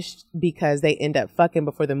finished because they end up fucking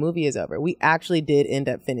before the movie is over. We actually did end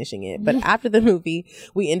up finishing it. But after the movie,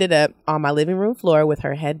 we ended up on my living room floor with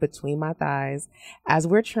her head between my thighs. As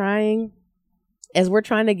we're trying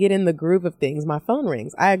to get in the groove of things, my phone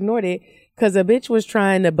rings. I ignored it because a bitch was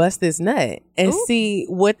trying to bust this nut and see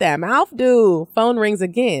what that mouth do. Phone rings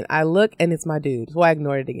again. I look and it's my dude. So I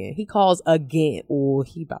ignored it again. He calls again. Oh,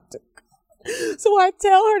 he about to. So I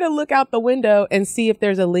tell her to look out the window and see if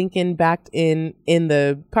there's a Lincoln backed in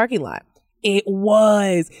the parking lot. It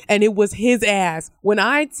was. And it was his ass. When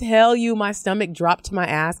I tell you my stomach dropped to my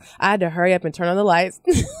ass, I had to hurry up and turn on the lights.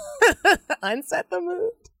 Unset the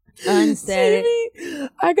mood. Unsaid.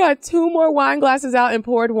 I got 2 more wine glasses out and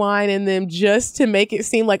poured wine in them just to make it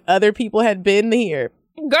seem like other people had been here.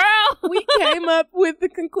 Girl, we came up with the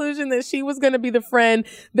conclusion that she was going to be the friend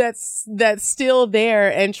that's still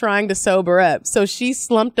there and trying to sober up. So she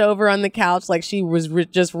slumped over on the couch like she was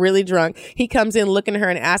just really drunk. He comes in looking at her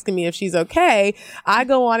and asking me if she's okay. I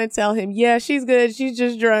go on and tell him, yeah, she's good. She's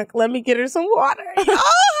just drunk. Let me get her some water.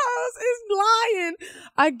 Is lying.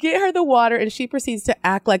 I get her the water and she proceeds to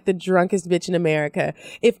act like the drunkest bitch in America.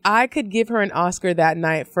 If I could give her an Oscar that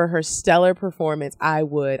night for her stellar performance, I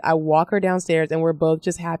would. I walk her downstairs and we're both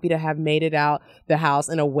just happy to have made it out the house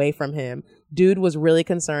and away from him. Dude was really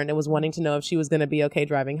concerned and was wanting to know if she was going to be okay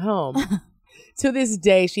driving home. To this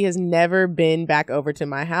day, she has never been back over to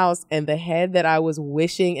my house, and the head that I was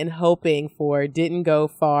wishing and hoping for didn't go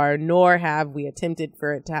far, nor have we attempted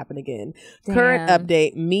for it to happen again. Damn. Current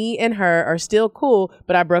update, me and her are still cool,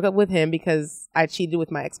 but I broke up with him because I cheated with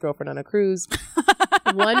my ex-girlfriend on a cruise.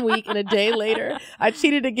 1 week and a day later, I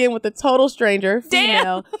cheated again with a total stranger,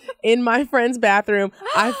 female, in my friend's bathroom.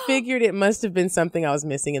 I figured it must have been something I was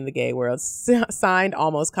missing in the gay world. Signed,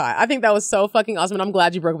 almost caught. I think that was so fucking awesome, and I'm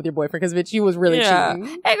glad you broke up with your boyfriend because, bitch, you was really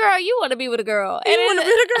cheating. Hey, girl, you want to be with a girl. You want to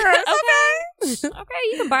be with a girl. It's okay. Okay,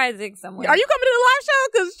 you can buy a Zig somewhere. Are you coming to the live show?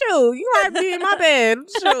 Because, shoot, you might be in my bed.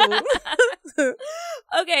 Shoot.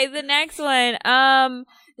 Okay, the next one.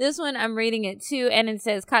 This one, I'm reading it too, and it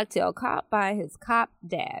says cocktail caught by his cop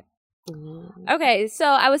dad. Okay, so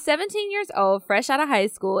I was 17 years old, fresh out of high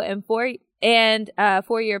school, and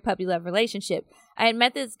 4-year puppy love relationship. I had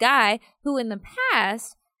met this guy who in the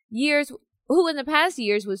past years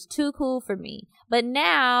was too cool for me. But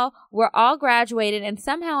now we're all graduated and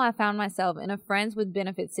somehow I found myself in a friends with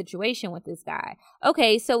benefits situation with this guy.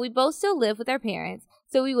 Okay, so we both still live with our parents.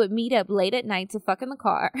 So we would meet up late at night to fuck in the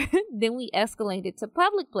car. Then we escalated to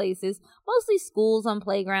public places, mostly schools on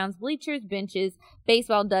playgrounds, bleachers, benches,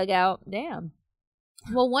 baseball dugout. Damn.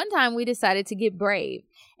 Well, one time we decided to get brave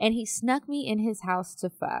and he snuck me in his house to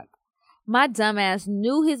fuck. My dumbass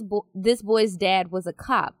knew this boy's dad was a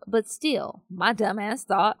cop, but still, my dumbass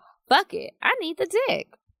thought, fuck it, I need the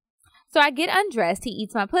dick. So I get undressed, he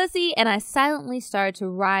eats my pussy, and I silently start to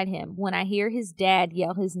ride him when I hear his dad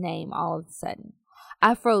yell his name all of a sudden.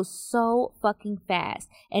 I froze so fucking fast,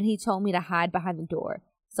 and he told me to hide behind the door.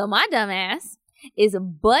 So my dumbass is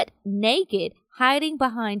butt naked, hiding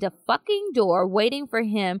behind a fucking door, waiting for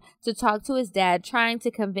him to talk to his dad, trying to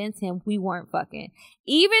convince him we weren't fucking,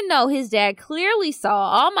 even though his dad clearly saw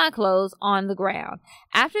all my clothes on the ground.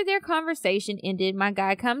 After their conversation ended, my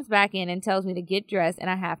guy comes back in and tells me to get dressed and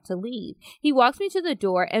I have to leave. He walks me to the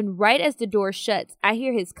door, and right as the door shuts, I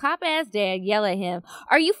hear his cop-ass dad yell at him,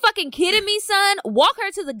 "Are you fucking kidding me, son? Walk her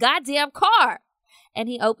to the goddamn car." And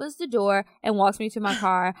he opens the door and walks me to my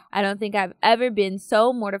car. I don't think I've ever been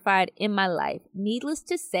so mortified in my life. Needless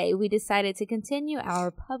to say, we decided to continue our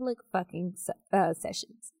public fucking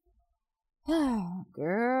sessions. Girl.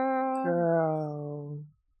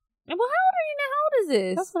 Well, how old are you now? How old is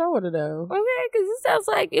this? That's what I want to know. Okay, because it sounds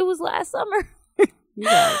like it was last summer. You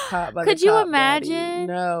got caught by Could the you cop imagine? Daddy.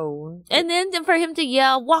 No. And then for him to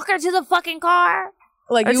yell, "Walk her to the fucking car."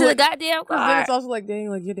 Like or to the goddamn car. Then it's also like, dang,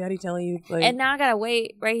 like your daddy telling you. Like, and now I gotta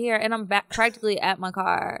wait right here, and I'm back practically at my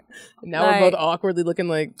car. Now we're both awkwardly looking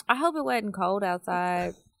like. I hope it wasn't cold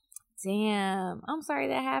outside. Damn, I'm sorry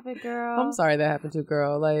that happened, girl. I'm sorry that happened to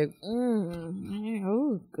girl. Like,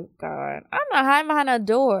 oh, good God. I'm not hiding behind a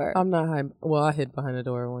door. I'm not hiding. Well, I hid behind a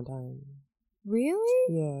door one time. Really?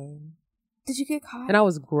 Yeah. Did you get caught? And I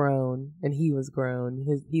was grown, and he was grown.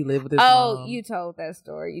 He lived with his mom. Oh, you told that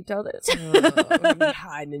story. You told it.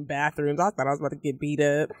 Hiding in bathrooms. I thought I was about to get beat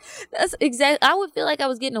up. That's exactly. I would feel like I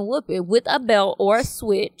was getting a whooping with a belt or a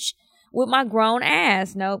switch. With my grown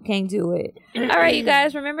ass. Nope, can't do it. All right, you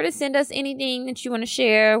guys, remember to send us anything that you want to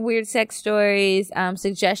share. Weird sex stories,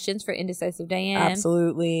 suggestions for Indecisive Diane.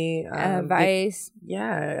 Absolutely. Advice.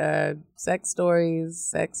 Sex stories,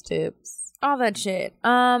 sex tips. All that shit.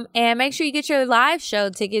 And make sure you get your live show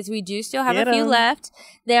tickets. We do still have a few left.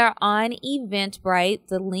 They're on Eventbrite.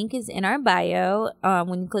 The link is in our bio.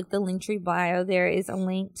 When you click the Linktree bio, there is a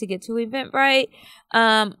link to get to Eventbrite.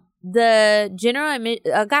 The general admission,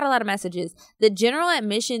 got a lot of messages. The general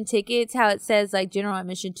admission tickets, how it says like general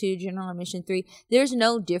admission 2, general admission 3, there's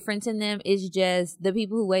no difference in them. It's just the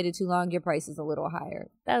people who waited too long, your price is a little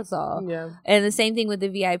higher. That's all. Yeah. And the same thing with the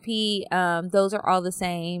VIP. Those are all the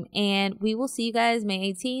same. And we will see you guys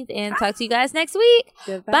May 18th and talk to you guys next week.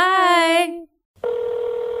 Goodbye. Bye.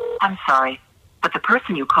 I'm sorry, but the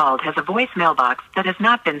person you called has a voicemail box that has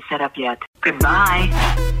not been set up yet. Goodbye.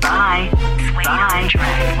 Bye. Bye.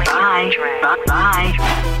 Bye. Bye.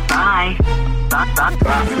 Bye. Bye.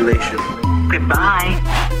 Population. Goodbye.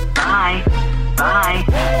 Bye. Bye.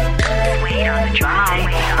 Wait on the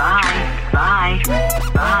drive. Bye. Bye.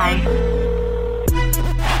 Bye.